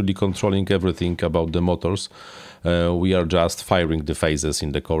not really controlling everything about the motors. We are just firing the phases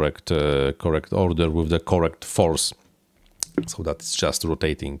in the correct order with the correct force. So that it's just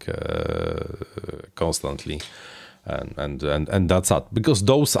rotating constantly. And that's it. Because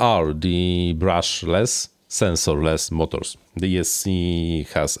those are the brushless, sensorless motors. The ESC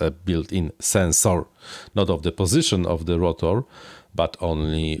has a built-in sensor, not of the position of the rotor, but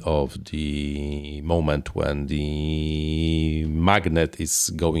only of the moment when the magnet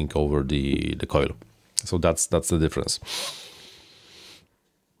is going over the coil. So that's the difference.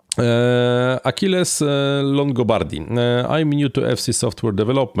 Achilles Longobardi. I'm new to FC software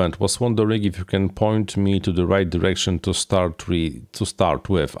development. Was wondering if you can point me to the right direction to start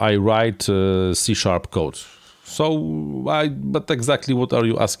with. I write C# code. But exactly what are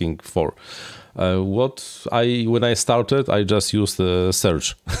you asking for? When I started, I just used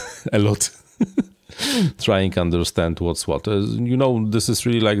search a lot, trying to understand what's what. This is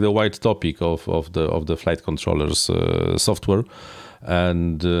really like the white topic of the flight controllers software.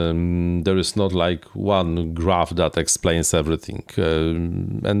 And there is not like one graph that explains everything.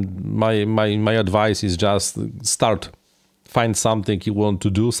 And my advice is just find something you want to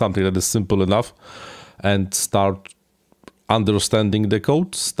do, something that is simple enough, and start understanding the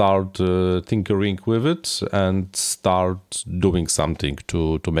code, start tinkering with it, and start doing something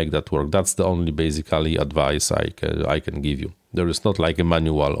to make that work. That's the only basically advice I can give you. There is not like a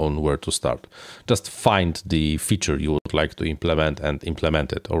manual on where to start. Just find the feature you would like to implement and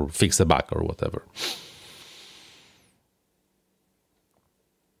implement it, or fix a bug or whatever.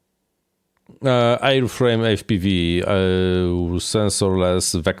 Airframe FPV,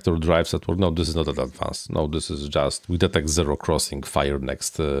 sensorless vector drives at work. No, this is not that advanced. No, this is just we detect zero crossing, fire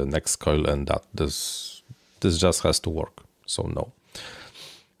next coil, and that this just has to work. So no.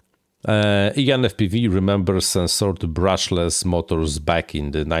 EGAN FPV remembers sensored brushless motors back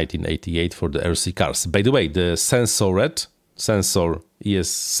in the 1988 for the RC cars. By the way, the sensor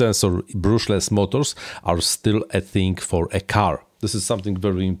brushless motors are still a thing for a car. This is something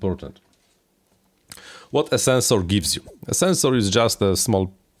very important. What a sensor gives you. A sensor is just a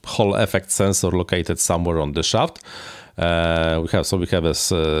small Hall effect sensor located somewhere on the shaft. We have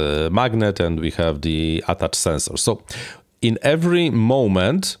a magnet and we have the attached sensor. So in every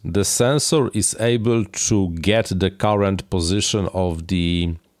moment, the sensor is able to get the current position of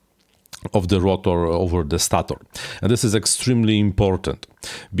the rotor over the stator. And this is extremely important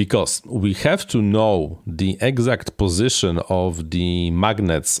because we have to know the exact position of the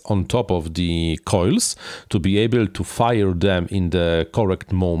magnets on top of the coils to be able to fire them in the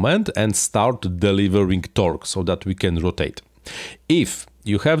correct moment and start delivering torque so that we can rotate. If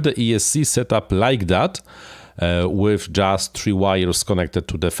you have the ESC set up like that, with just 3 wires connected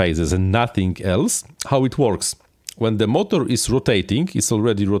to the phases and nothing else, how it works? When the motor is rotating, it's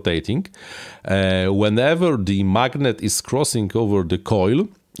already rotating. Whenever the magnet is crossing over the coil,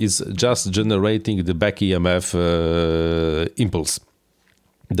 it's just generating the back EMF impulse.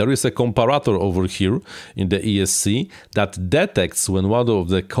 There is a comparator over here in the ESC that detects when one of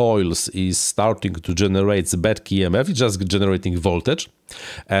the coils is starting to generate the back EMF, it's just generating voltage,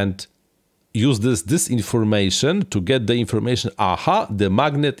 and use this information to get the information, the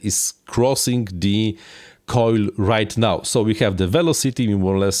magnet is crossing the coil right now. So we have the velocity, we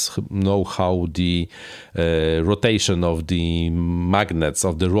more or less know how the rotation of the magnets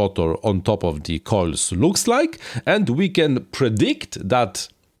of the rotor on top of the coils looks like, and we can predict that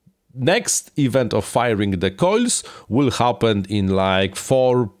next event of firing the coils will happen in like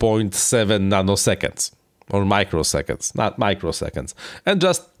 4.7 nanoseconds or microseconds, not microseconds, and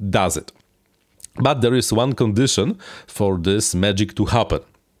just does it. But there is one condition for this magic to happen.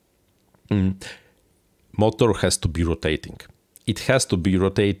 Motor has to be rotating. It has to be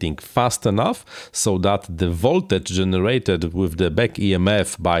rotating fast enough so that the voltage generated with the back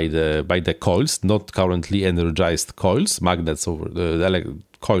EMF by the coils, not currently energized coils, magnets over the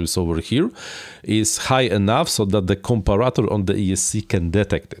coils over here, is high enough so that the comparator on the ESC can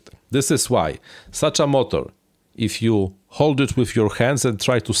detect it. This is why such a motor, if you hold it with your hands and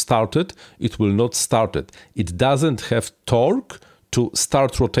try to start it, it will not start it. It doesn't have torque to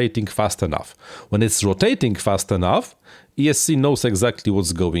start rotating fast enough. When it's rotating fast enough, ESC knows exactly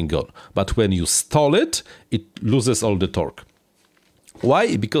what's going on. But when you stall it, it loses all the torque.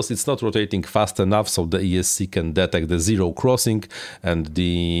 Why? Because it's not rotating fast enough so the ESC can detect the zero crossing and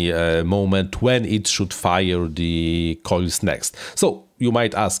the moment when it should fire the coils next. So you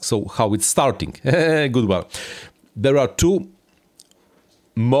might ask, so how it's starting? Good one. There are two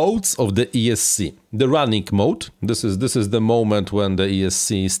modes of the ESC. The running mode, this is the moment when the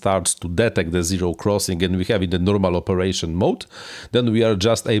ESC starts to detect the zero crossing, and we have in the normal operation mode. Then we are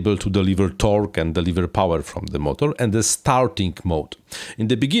just able to deliver torque and deliver power from the motor. And the starting mode. In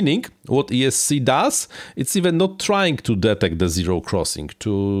the beginning, what ESC does, it's even not trying to detect the zero crossing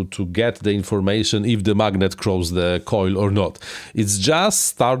to get the information if the magnet crosses the coil or not. It just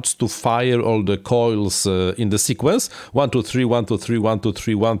starts to fire all the coils in the sequence 1, 2, 3, 1, 2, 3, 1, 2,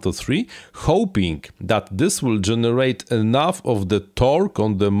 3, 1, 2, 3, hoping that this will generate enough of the torque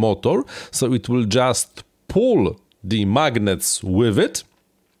on the motor so it will just pull the magnets with it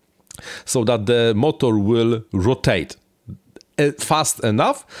so that the motor will rotate fast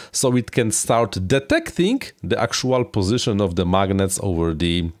enough so it can start detecting the actual position of the magnets over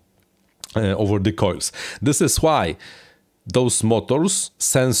the coils. This is why those motors,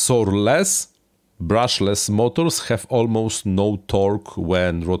 sensorless, brushless motors, have almost no torque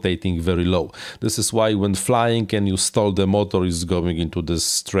when rotating very low. This is why when flying and you stall the motor, is going into this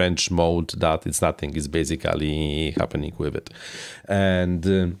strange mode that it's nothing is basically happening with it.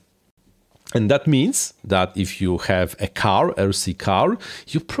 And that means that if you have a car, RC car,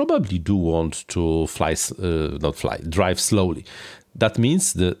 you probably do want to drive slowly. That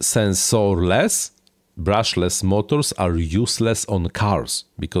means the sensorless brushless motors are useless on cars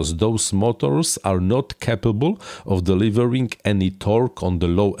because those motors are not capable of delivering any torque on the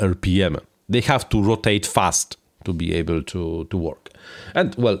low RPM. They have to rotate fast to be able to work.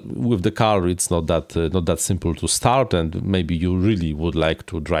 And well, with the car, it's not that simple to start, and maybe you really would like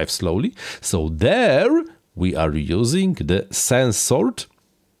to drive slowly. So there we are using the sensored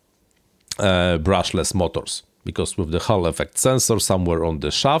brushless motors. Because with the Hall effect sensor somewhere on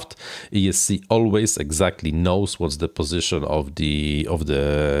the shaft, ESC always exactly knows what's the position of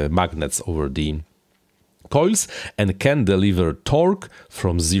the magnets over the coils and can deliver torque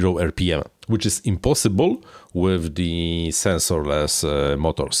from 0 RPM, which is impossible with the sensorless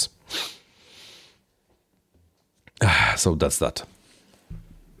motors. So that's that.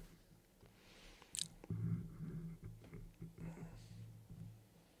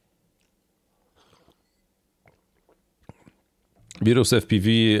 Virus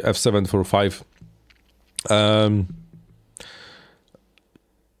FPV F745.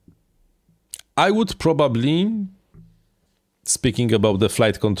 I would probably, speaking about the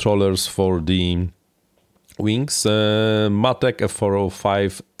flight controllers for the wings, Matek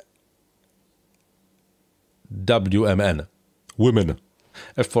F405 WMN, women.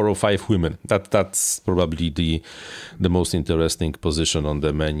 F405 women. That's probably the most interesting position on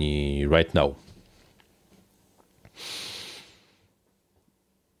the menu right now.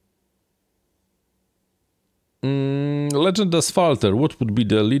 Legend Asphalter, what would be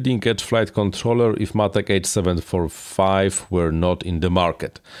the leading edge flight controller if Matek H745 were not in the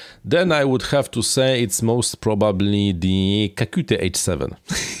market? Then I would have to say it's most probably the Kakute H7.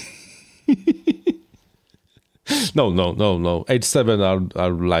 No. H7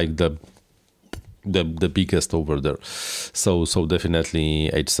 are like the biggest over there. So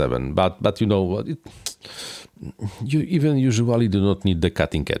definitely H7. But you know what? You even usually do not need the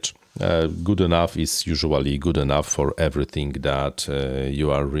cutting edge. Good enough is usually good enough for everything that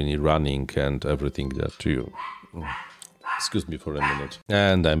you are really running and everything that you... Excuse me for a minute.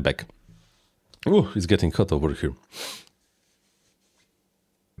 And I'm back. Oh, it's getting hot over here.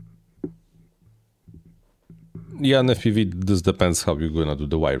 Yeah, on FPV, this depends how you're gonna do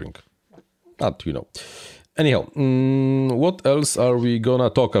the wiring. But, you know. Anyhow, what else are we gonna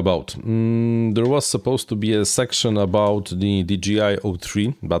talk about? There was supposed to be a section about the DJI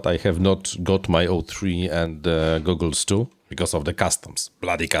O3, but I have not got my O3 and goggles too because of the customs,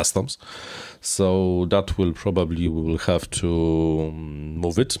 bloody customs. So that will probably, we will have to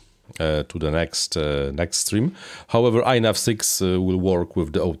move it to the next stream. However, iNav 6 will work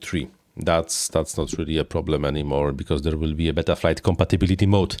with the O3. That's not really a problem anymore because there will be a Betaflight compatibility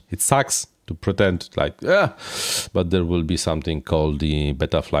mode. It sucks to pretend like, but there will be something called the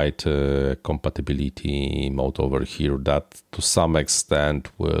Betaflight compatibility mode over here that to some extent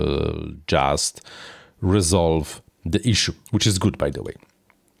will just resolve the issue, which is good, by the way.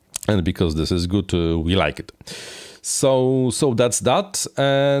 And because this is good, we like it. So that's that.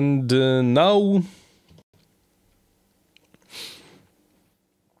 And now...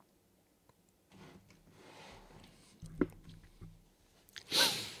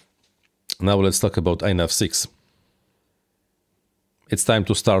 Now let's talk about iNav 6. It's time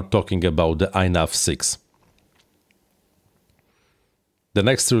to start talking about the iNav 6. The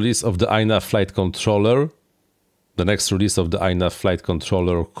next release of the iNav flight controller,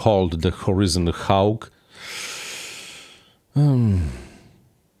 called the Horizon Hawk.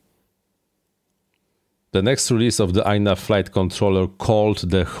 The next release of the iNav flight controller called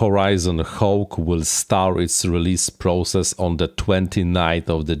the Horizon Hawk will start its release process on the 29th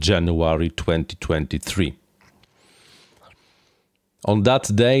of January 2023. On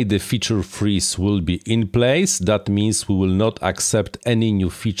that day, the feature freeze will be in place. That means we will not accept any new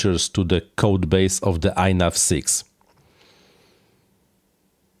features to the codebase of the iNav 6.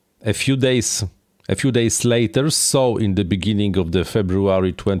 A few days later, so in the beginning of the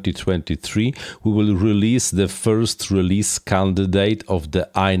February 2023, we will release the first release candidate of the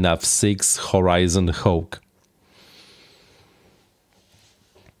iNav 6 Horizon Hawk.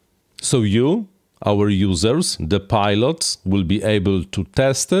 So you, our users, the pilots, will be able to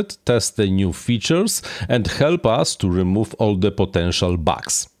test it, test the new features, and help us to remove all the potential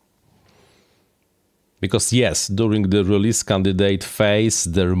bugs. Because yes, during the release candidate phase,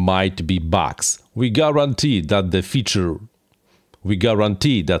 there might be bugs. We guarantee that the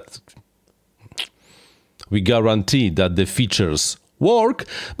features work,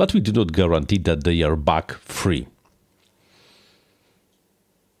 but we do not guarantee that they are bug-free.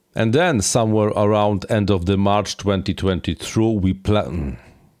 And then somewhere around end of the March 2023, we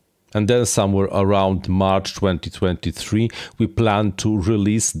plan to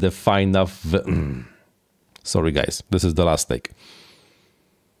release the final Sorry guys, this is the last take.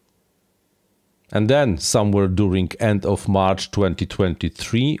 And then somewhere during end of March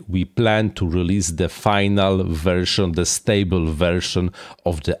 2023, we plan to release the final version, the stable version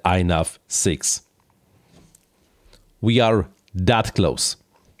of the iNav 6. We are that close.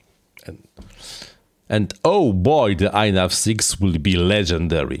 And oh boy, the iNav 6 will be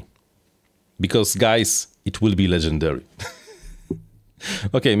legendary. Because guys, it will be legendary.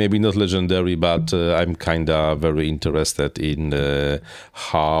 Okay, maybe not legendary, but I'm kinda very interested in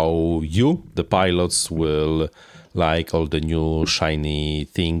how you, the pilots, will like all the new shiny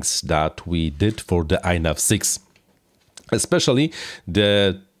things that we did for the iNav 6. Especially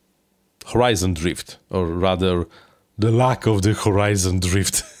the horizon drift, or rather, the lack of the horizon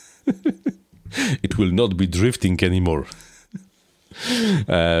drift. It will not be drifting anymore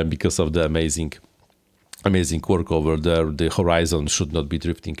because of the amazing work over there. The horizon should not be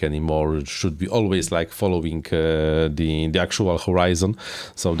drifting anymore. It should be always like following the actual horizon.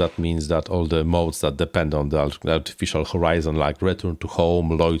 So that means that all the modes that depend on the artificial horizon, like return to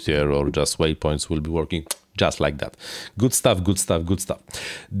home, loiter, or just waypoints, will be working just like that. Good stuff, good stuff, good stuff.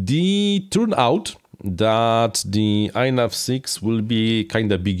 The turnout that the iNav 6 will be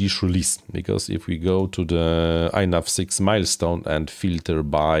kind of biggish release, because if we go to the iNav 6 milestone and filter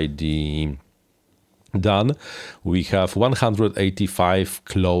by the done, we have 185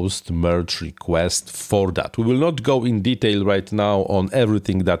 closed merge requests for that. We will not go in detail right now on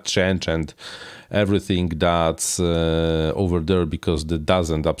everything that changed and everything that's over there, because that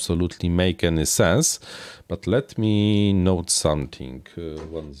doesn't absolutely make any sense. But let me note something.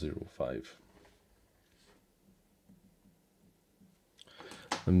 105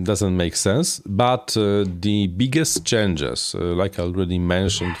 doesn't make sense, but the biggest changes, like I already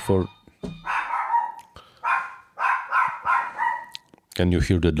mentioned, for... Can you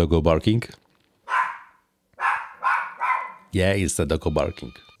hear the doggo barking? Yeah, it's the doggo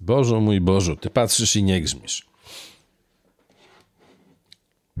barking. Boże mój Boże, ty patrzysz i nie grzmisz.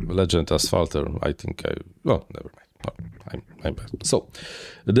 Legend Asphalter, I think oh, never mind. No, I'm bad. So,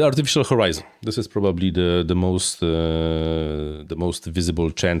 the artificial horizon. This is probably the most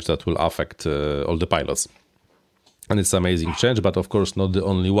visible change that will affect all the pilots. And it's amazing change, but of course not the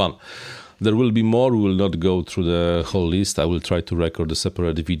only one. There will be more. We will not go through the whole list. I will try to record a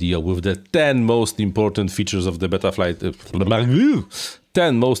separate video with the 10 most important features of the Betaflight.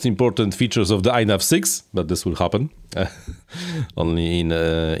 10 most important features of the iNav 6, but this will happen only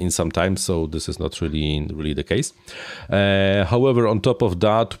in some time, so this is not really the case. However, on top of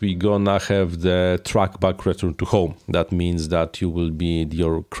that, we're gonna have the trackback return to home. That means that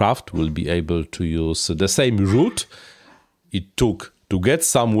your craft will be able to use the same route it took to get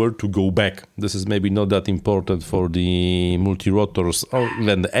somewhere to go back. This is maybe not that important for the multi-rotors or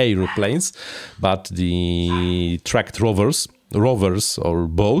even the airplanes, but the tracked rovers or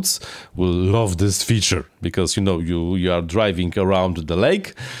boats will love this feature, because you are driving around the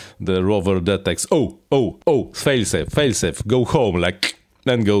lake, the rover detects fail safe, go home,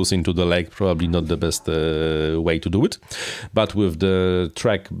 then goes into the lake. Probably not the best way to do it, but with the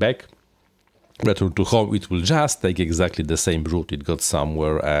track back return to home, it will just take exactly the same route it got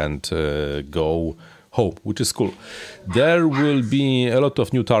somewhere and go home, which is cool. There will be a lot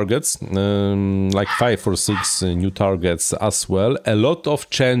of new targets, like 5 or 6 new targets as well. A lot of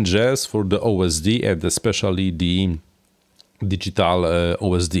changes for the OSD, and especially the digital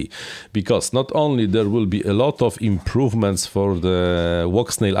OSD, because not only there will be a lot of improvements for the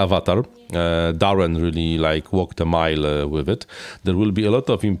walk-snail avatar. Darren really walked a mile with it. There will be a lot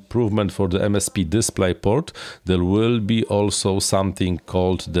of improvement for the MSP DisplayPort. There will be also something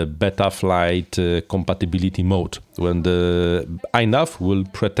called the Betaflight compatibility mode, when the iNav will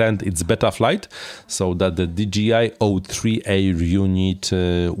pretend it's Betaflight, so that the DJI O3 Air unit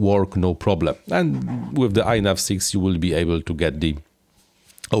work no problem. And with the iNav 6, you will be able to get the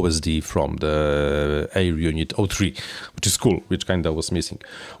OSD from the Air Unit 03, which is cool, which kind of was missing.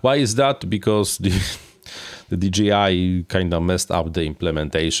 Why is that? Because the DJI kind of messed up the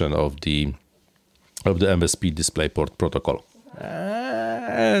implementation of the MSP DisplayPort protocol.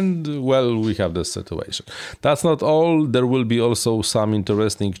 And well, we have this situation. That's not all. There will be also some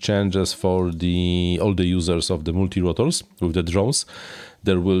interesting changes for all the users of the multi-rotors with the drones.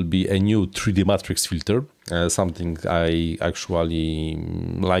 There will be a new 3D matrix filter, something I actually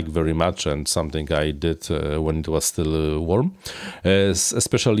like very much, and something I did when it was still warm.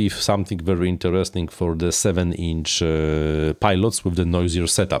 Especially something very interesting for the 7-inch pilots with the noisier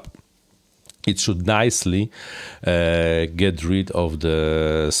setup. It should nicely get rid of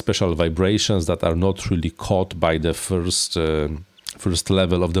the special vibrations that are not really caught by the first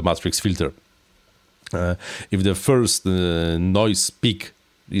level of the matrix filter. If the first noise peak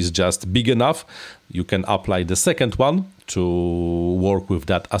is just big enough, you can apply the second one to work with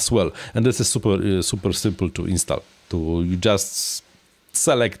that as well. And this is super simple to install. You just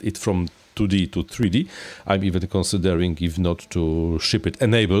select it from 2D to 3D. I'm even considering if not to ship it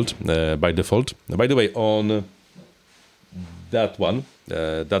enabled by default. By the way, on that one,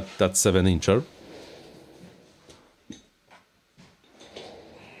 that 7-incher,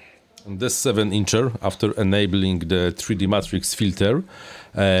 this 7-incher, after enabling the 3D matrix filter,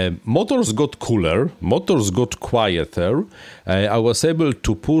 motors got cooler, motors got quieter. I was able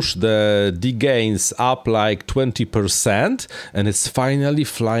to push the D-gains up like 20%, and it's finally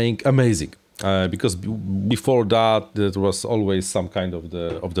flying amazing. Because before that, there was always some kind of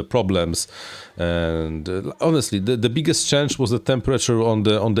the problems, and honestly, the biggest change was the temperature on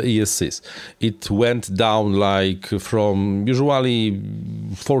the ESCs. It went down like from usually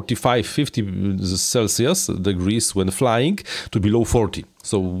 45-50 Celsius degrees when flying to below 40.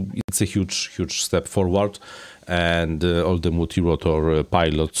 So it's a huge step forward, and all the multi-rotor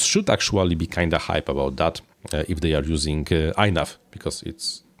pilots should actually be kind of hype about that if they are using iNav, because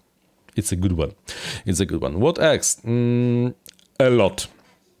it's a good one. It's a good one. What else? A lot.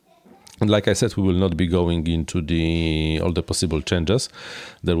 And like I said, we will not be going into all the possible changes.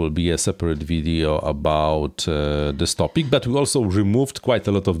 There will be a separate video about this topic, but we also removed quite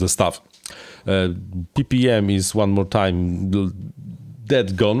a lot of the stuff. PPM is one more time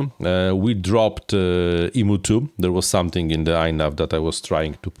dead gone. We dropped EMU2. There was something in the iNav that I was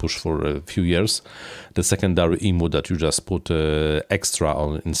trying to push for a few years. The secondary EMU that you just put extra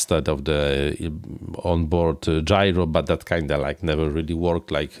on instead of the onboard gyro, but that kind of like never really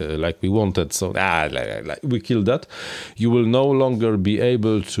worked like we wanted. So we killed that. You will no longer be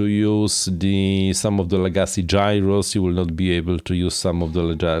able to use some of the legacy gyros. You will not be able to use some of the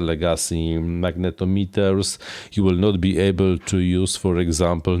legacy magnetometers. You will not be able to use, for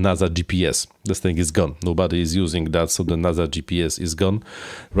example, NASA GPS. This thing is gone. Nobody is using that, so the NASA GPS is gone.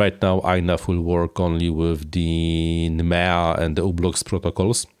 Right now, iNav will work only with the NMEA and the u-blox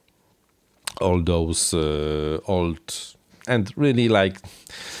protocols. All those old, and really like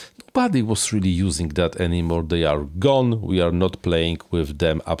nobody was really using that anymore. They are gone. We are not playing with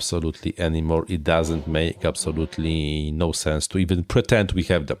them absolutely anymore. It doesn't make absolutely no sense to even pretend we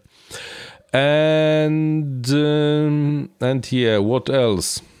have them. And yeah, what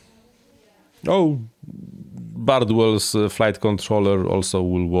else? Oh, Bardwell's flight controller also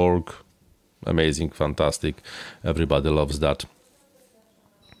will work. Amazing, fantastic. Everybody loves that.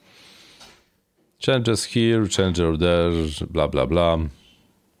 Changes here, changer there, blah, blah, blah.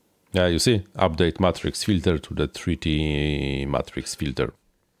 Yeah, you see, update matrix filter to the 3D matrix filter.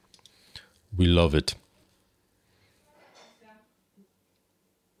 We love it.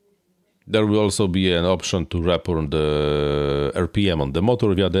 There will also be an option to report the RPM on the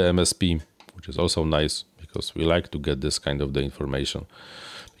motor via the MSP, which is also nice because we like to get this kind of the information,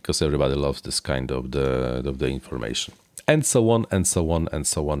 because everybody loves this kind of the information. And so on, and so on, and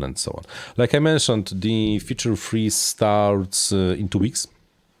so on, and so on. Like I mentioned, the feature freeze starts in 2 weeks.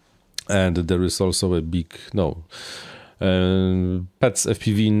 And there is also a big, PETS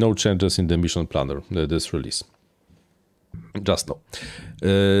FPV, no changes in the mission planner, this release. Just no.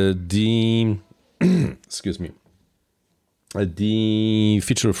 Excuse me. The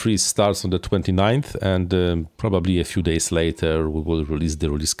feature freeze starts on the 29th, and probably a few days later we will release the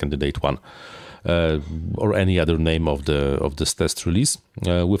release candidate 1. Or any other name of this test release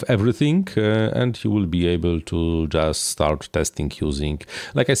with everything, and you will be able to just start testing using.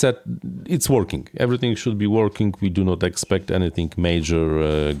 Like I said, it's working. Everything should be working. We do not expect anything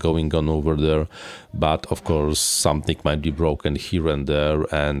major going on over there, but of course something might be broken here and there,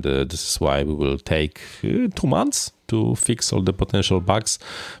 and this is why we will take 2 months to fix all the potential bugs,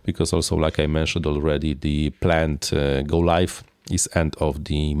 because also, like I mentioned already, the planned go live is end of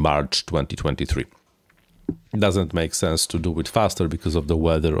the March 2023. It doesn't make sense to do it faster because of the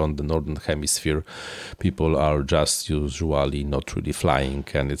weather on the northern hemisphere. People are just usually not really flying,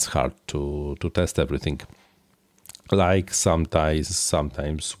 and it's hard to test everything. Like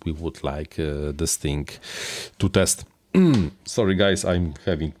sometimes we would like this thing to test. Sorry guys, I'm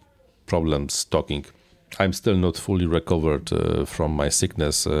having problems talking. I'm still not fully recovered from my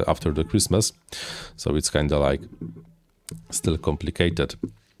sickness after the Christmas, so it's kind of like still complicated.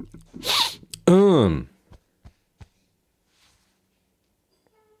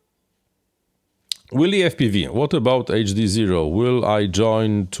 Willy FPV, what about HD0? Will I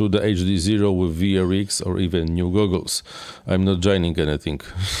join to the HD0 with VRX or even new goggles? I'm not joining anything.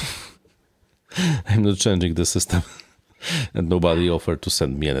 I'm not changing the system. and nobody offered to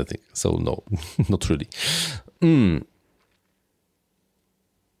send me anything. So no, not really.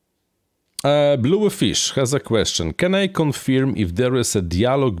 Bluefish has a question. Can I confirm if there is a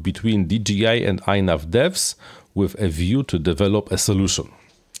dialogue between DJI and INAV devs with a view to develop a solution?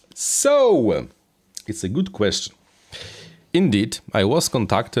 So, it's a good question. Indeed, I was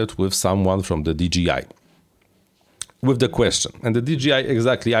contacted with someone from the DJI with the question, and the DJI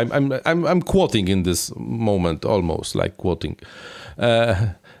exactly. I'm quoting in this moment, almost like quoting.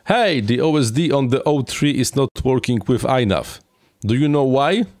 Hey, the OSD on the O3 is not working with INAV. Do you know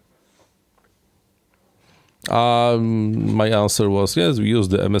why? My answer was yes, we use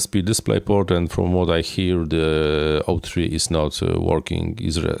the MSP DisplayPort, and from what I hear, the O3 is not working,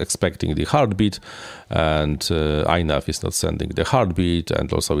 is expecting the heartbeat, and INAV is not sending the heartbeat,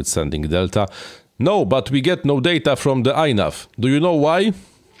 and also it's sending Delta. No, but we get no data from the INAV. Do you know why?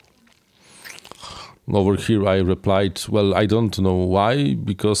 Over here I replied, well, I don't know why,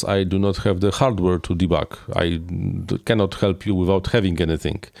 because I do not have the hardware to debug. I cannot help you without having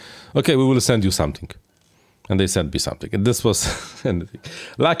anything. Okay, we will send you something. And they sent me something, and this was anything.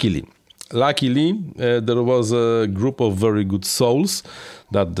 Luckily, there was a group of very good souls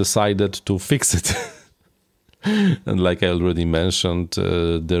that decided to fix it. And like I already mentioned,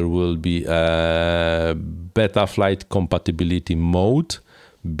 there will be a Betaflight compatibility mode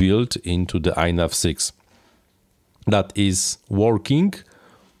built into the INAV 6 that is working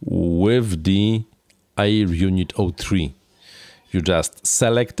with the Air Unit 03. You just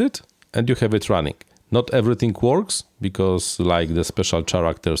select it and you have it running. Not everything works because like the special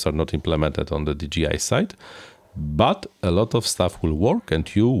characters are not implemented on the DJI side, but a lot of stuff will work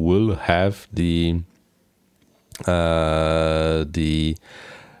and you will have the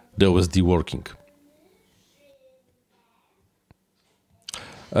OSD working.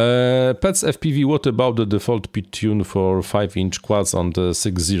 Pets FPV, what about the default pitch tune for 5-inch quads on the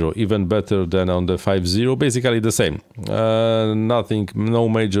 6.0? Even better than on the 5.0? Basically the same. Nothing, no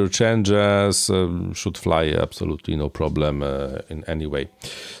major changes. Should fly absolutely no problem in any way.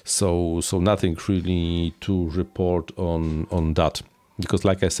 So nothing really to report on that. Because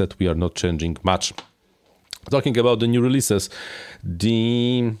like I said, we are not changing much. Talking about the new releases,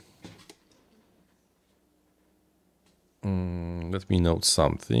 let me note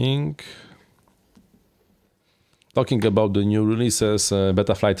something. Talking about the new releases,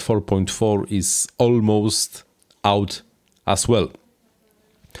 Betaflight 4.4 is almost out as well.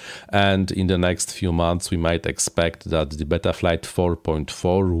 And in the next few months, we might expect that the Betaflight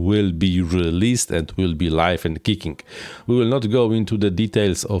 4.4 will be released and will be live and kicking. We will not go into the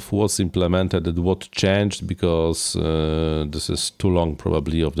details of what's implemented and what changed, because this is too long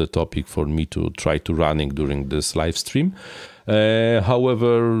probably of the topic for me to try to running during this live stream.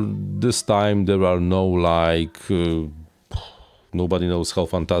 However, this time there are no nobody knows how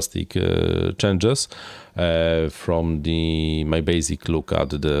fantastic changes. From my basic look at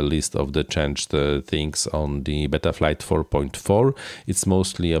the list of the changed things on the Betaflight 4.4, it's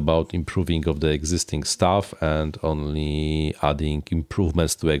mostly about improving of the existing stuff and only adding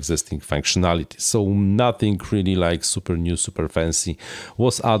improvements to existing functionality. So nothing really like super new, super fancy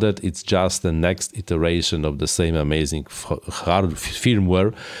was added. It's just the next iteration of the same amazing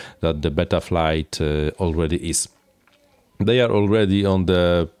firmware that the Betaflight already is. They are already on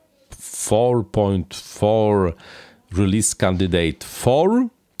the 4.4 release candidate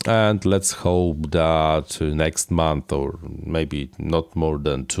 4, and let's hope that next month, or maybe not more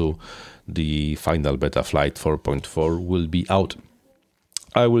than 2, the final Betaflight 4.4 will be out.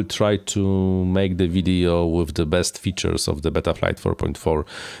 I will try to make the video with the best features of the Betaflight 4.4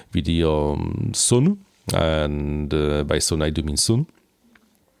 video soon, and by soon I do mean soon.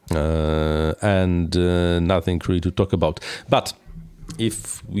 And nothing really to talk about. But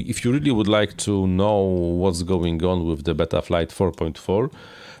if you really would like to know what's going on with the Betaflight 4.4,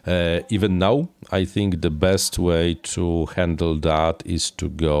 even now, I think the best way to handle that is to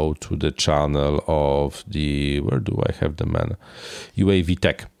go to the channel of where do I have the man? UAV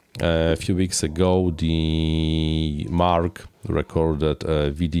Tech. A few weeks ago, the Mark recorded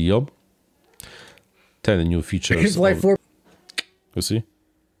a video, 10 new features. You see?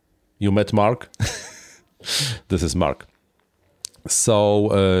 You met Mark? This is Mark.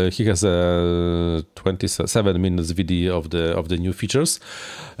 So he has a 27 minutes video of the new features.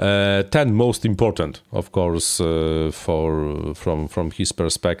 10 most important, of course, from his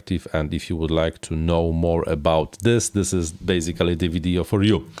perspective. And if you would like to know more about this is basically the video for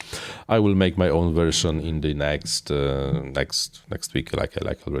you. I will make my own version in the next week, like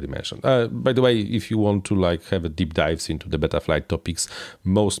I already mentioned. By the way, if you want to have a deep dives into the Betaflight topics,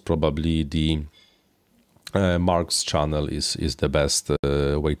 most probably the Mark's channel is the best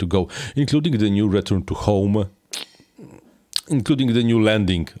way to go, including the new return to home, including the new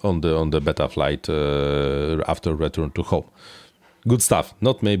landing on the beta flight after return to home. Good stuff.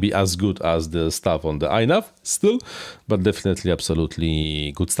 Not maybe as good as the stuff on the INAV still, but definitely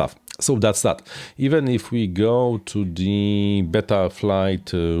absolutely good stuff. So that's that. Even if we go to the beta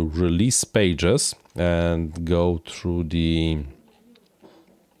flight release pages and go through the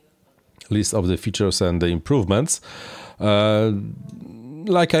list of the features and the improvements,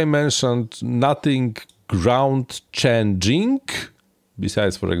 like I mentioned, nothing ground changing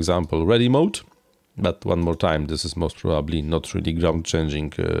besides, for example, ready mode. But one more time, this is most probably not really ground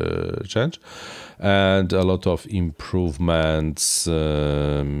changing change, and a lot of improvements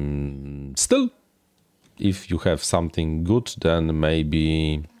still. If you have something good, then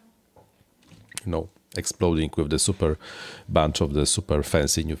maybe, exploding with the super bunch of the super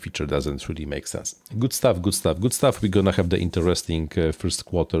fancy new feature doesn't really make sense. Good stuff, good stuff, good stuff. We're gonna have the interesting first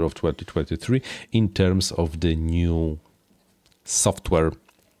quarter of 2023 in terms of the new software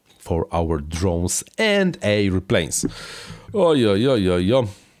for our drones and airplanes. Oh, yeah.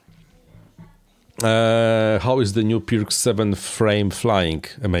 How is the new Pirc 7 frame flying?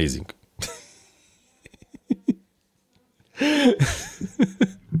 Amazing.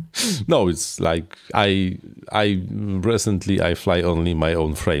 No, it's like I recently I fly only my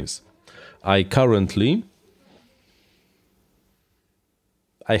own frames. I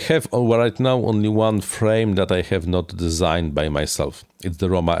have right now only one frame that I have not designed by myself. It's the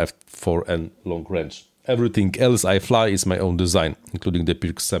Roma F4N long range. Everything else I fly is my own design, including the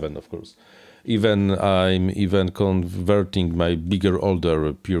Pirc 7, of course. I'm converting my bigger,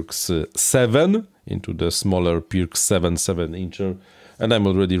 older Pircs 7 into the smaller Pirc 7-incher, and I'm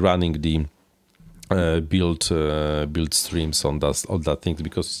already running the build streams on that thing,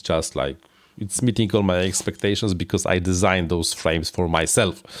 because it's just like, it's meeting all my expectations because I designed those frames for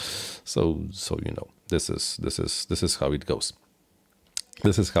myself. So this is how it goes.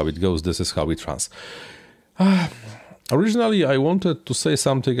 This is how it goes. This is how it runs. Originally, I wanted to say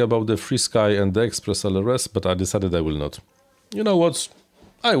something about the FrSky and the Express LRS, but I decided I will not. You know what?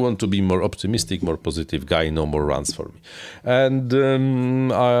 I want to be more optimistic, more positive guy. No more runs for me. And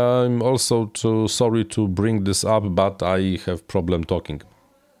I'm also sorry to bring this up, but I have problem talking.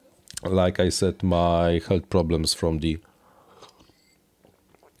 Like I said, my health problems from the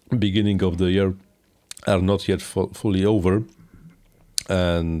beginning of the year are not yet fully over,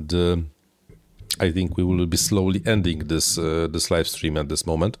 and I think we will be slowly ending this live stream at this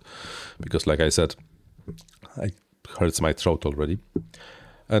moment, because, like I said, it hurts my throat already,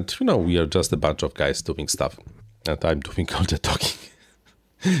 and we are just a bunch of guys doing stuff, and I'm doing all the talking.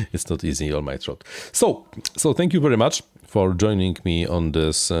 It's not easy on my throat. So thank you very much for joining me on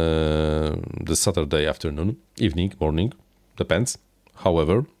this Saturday afternoon, evening, morning, depends.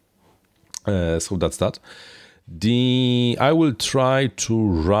 However, so that's that. I will try to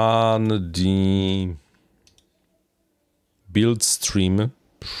run the build stream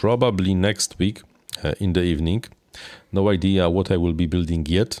probably next week in the evening. No idea what I will be building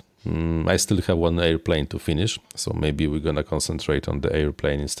yet. I still have one airplane to finish, so maybe we're gonna concentrate on the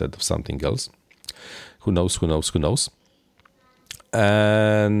airplane instead of something else. Who knows?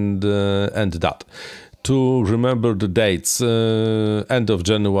 And that. To remember the dates, end of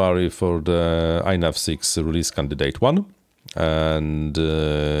January for the INAV 6 release candidate 1, and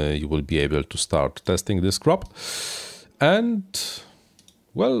you will be able to start testing this crop. And,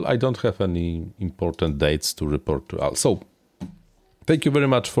 well, I don't have any important dates to report to all. So, thank you very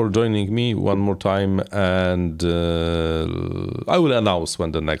much for joining me one more time, and I will announce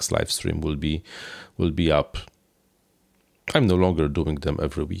when the next live stream will be up. I'm no longer doing them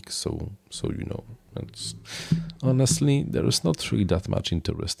every week, so honestly, there is not really that much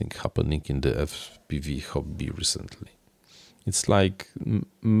interesting happening in the FPV hobby recently. It's like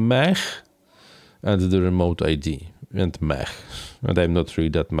meh and the remote ID and meh, and I'm not really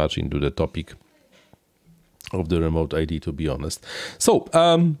that much into the topic of the remote ID, to be honest. So,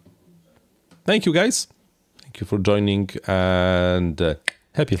 thank you guys. Thank you for joining, and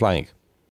happy flying.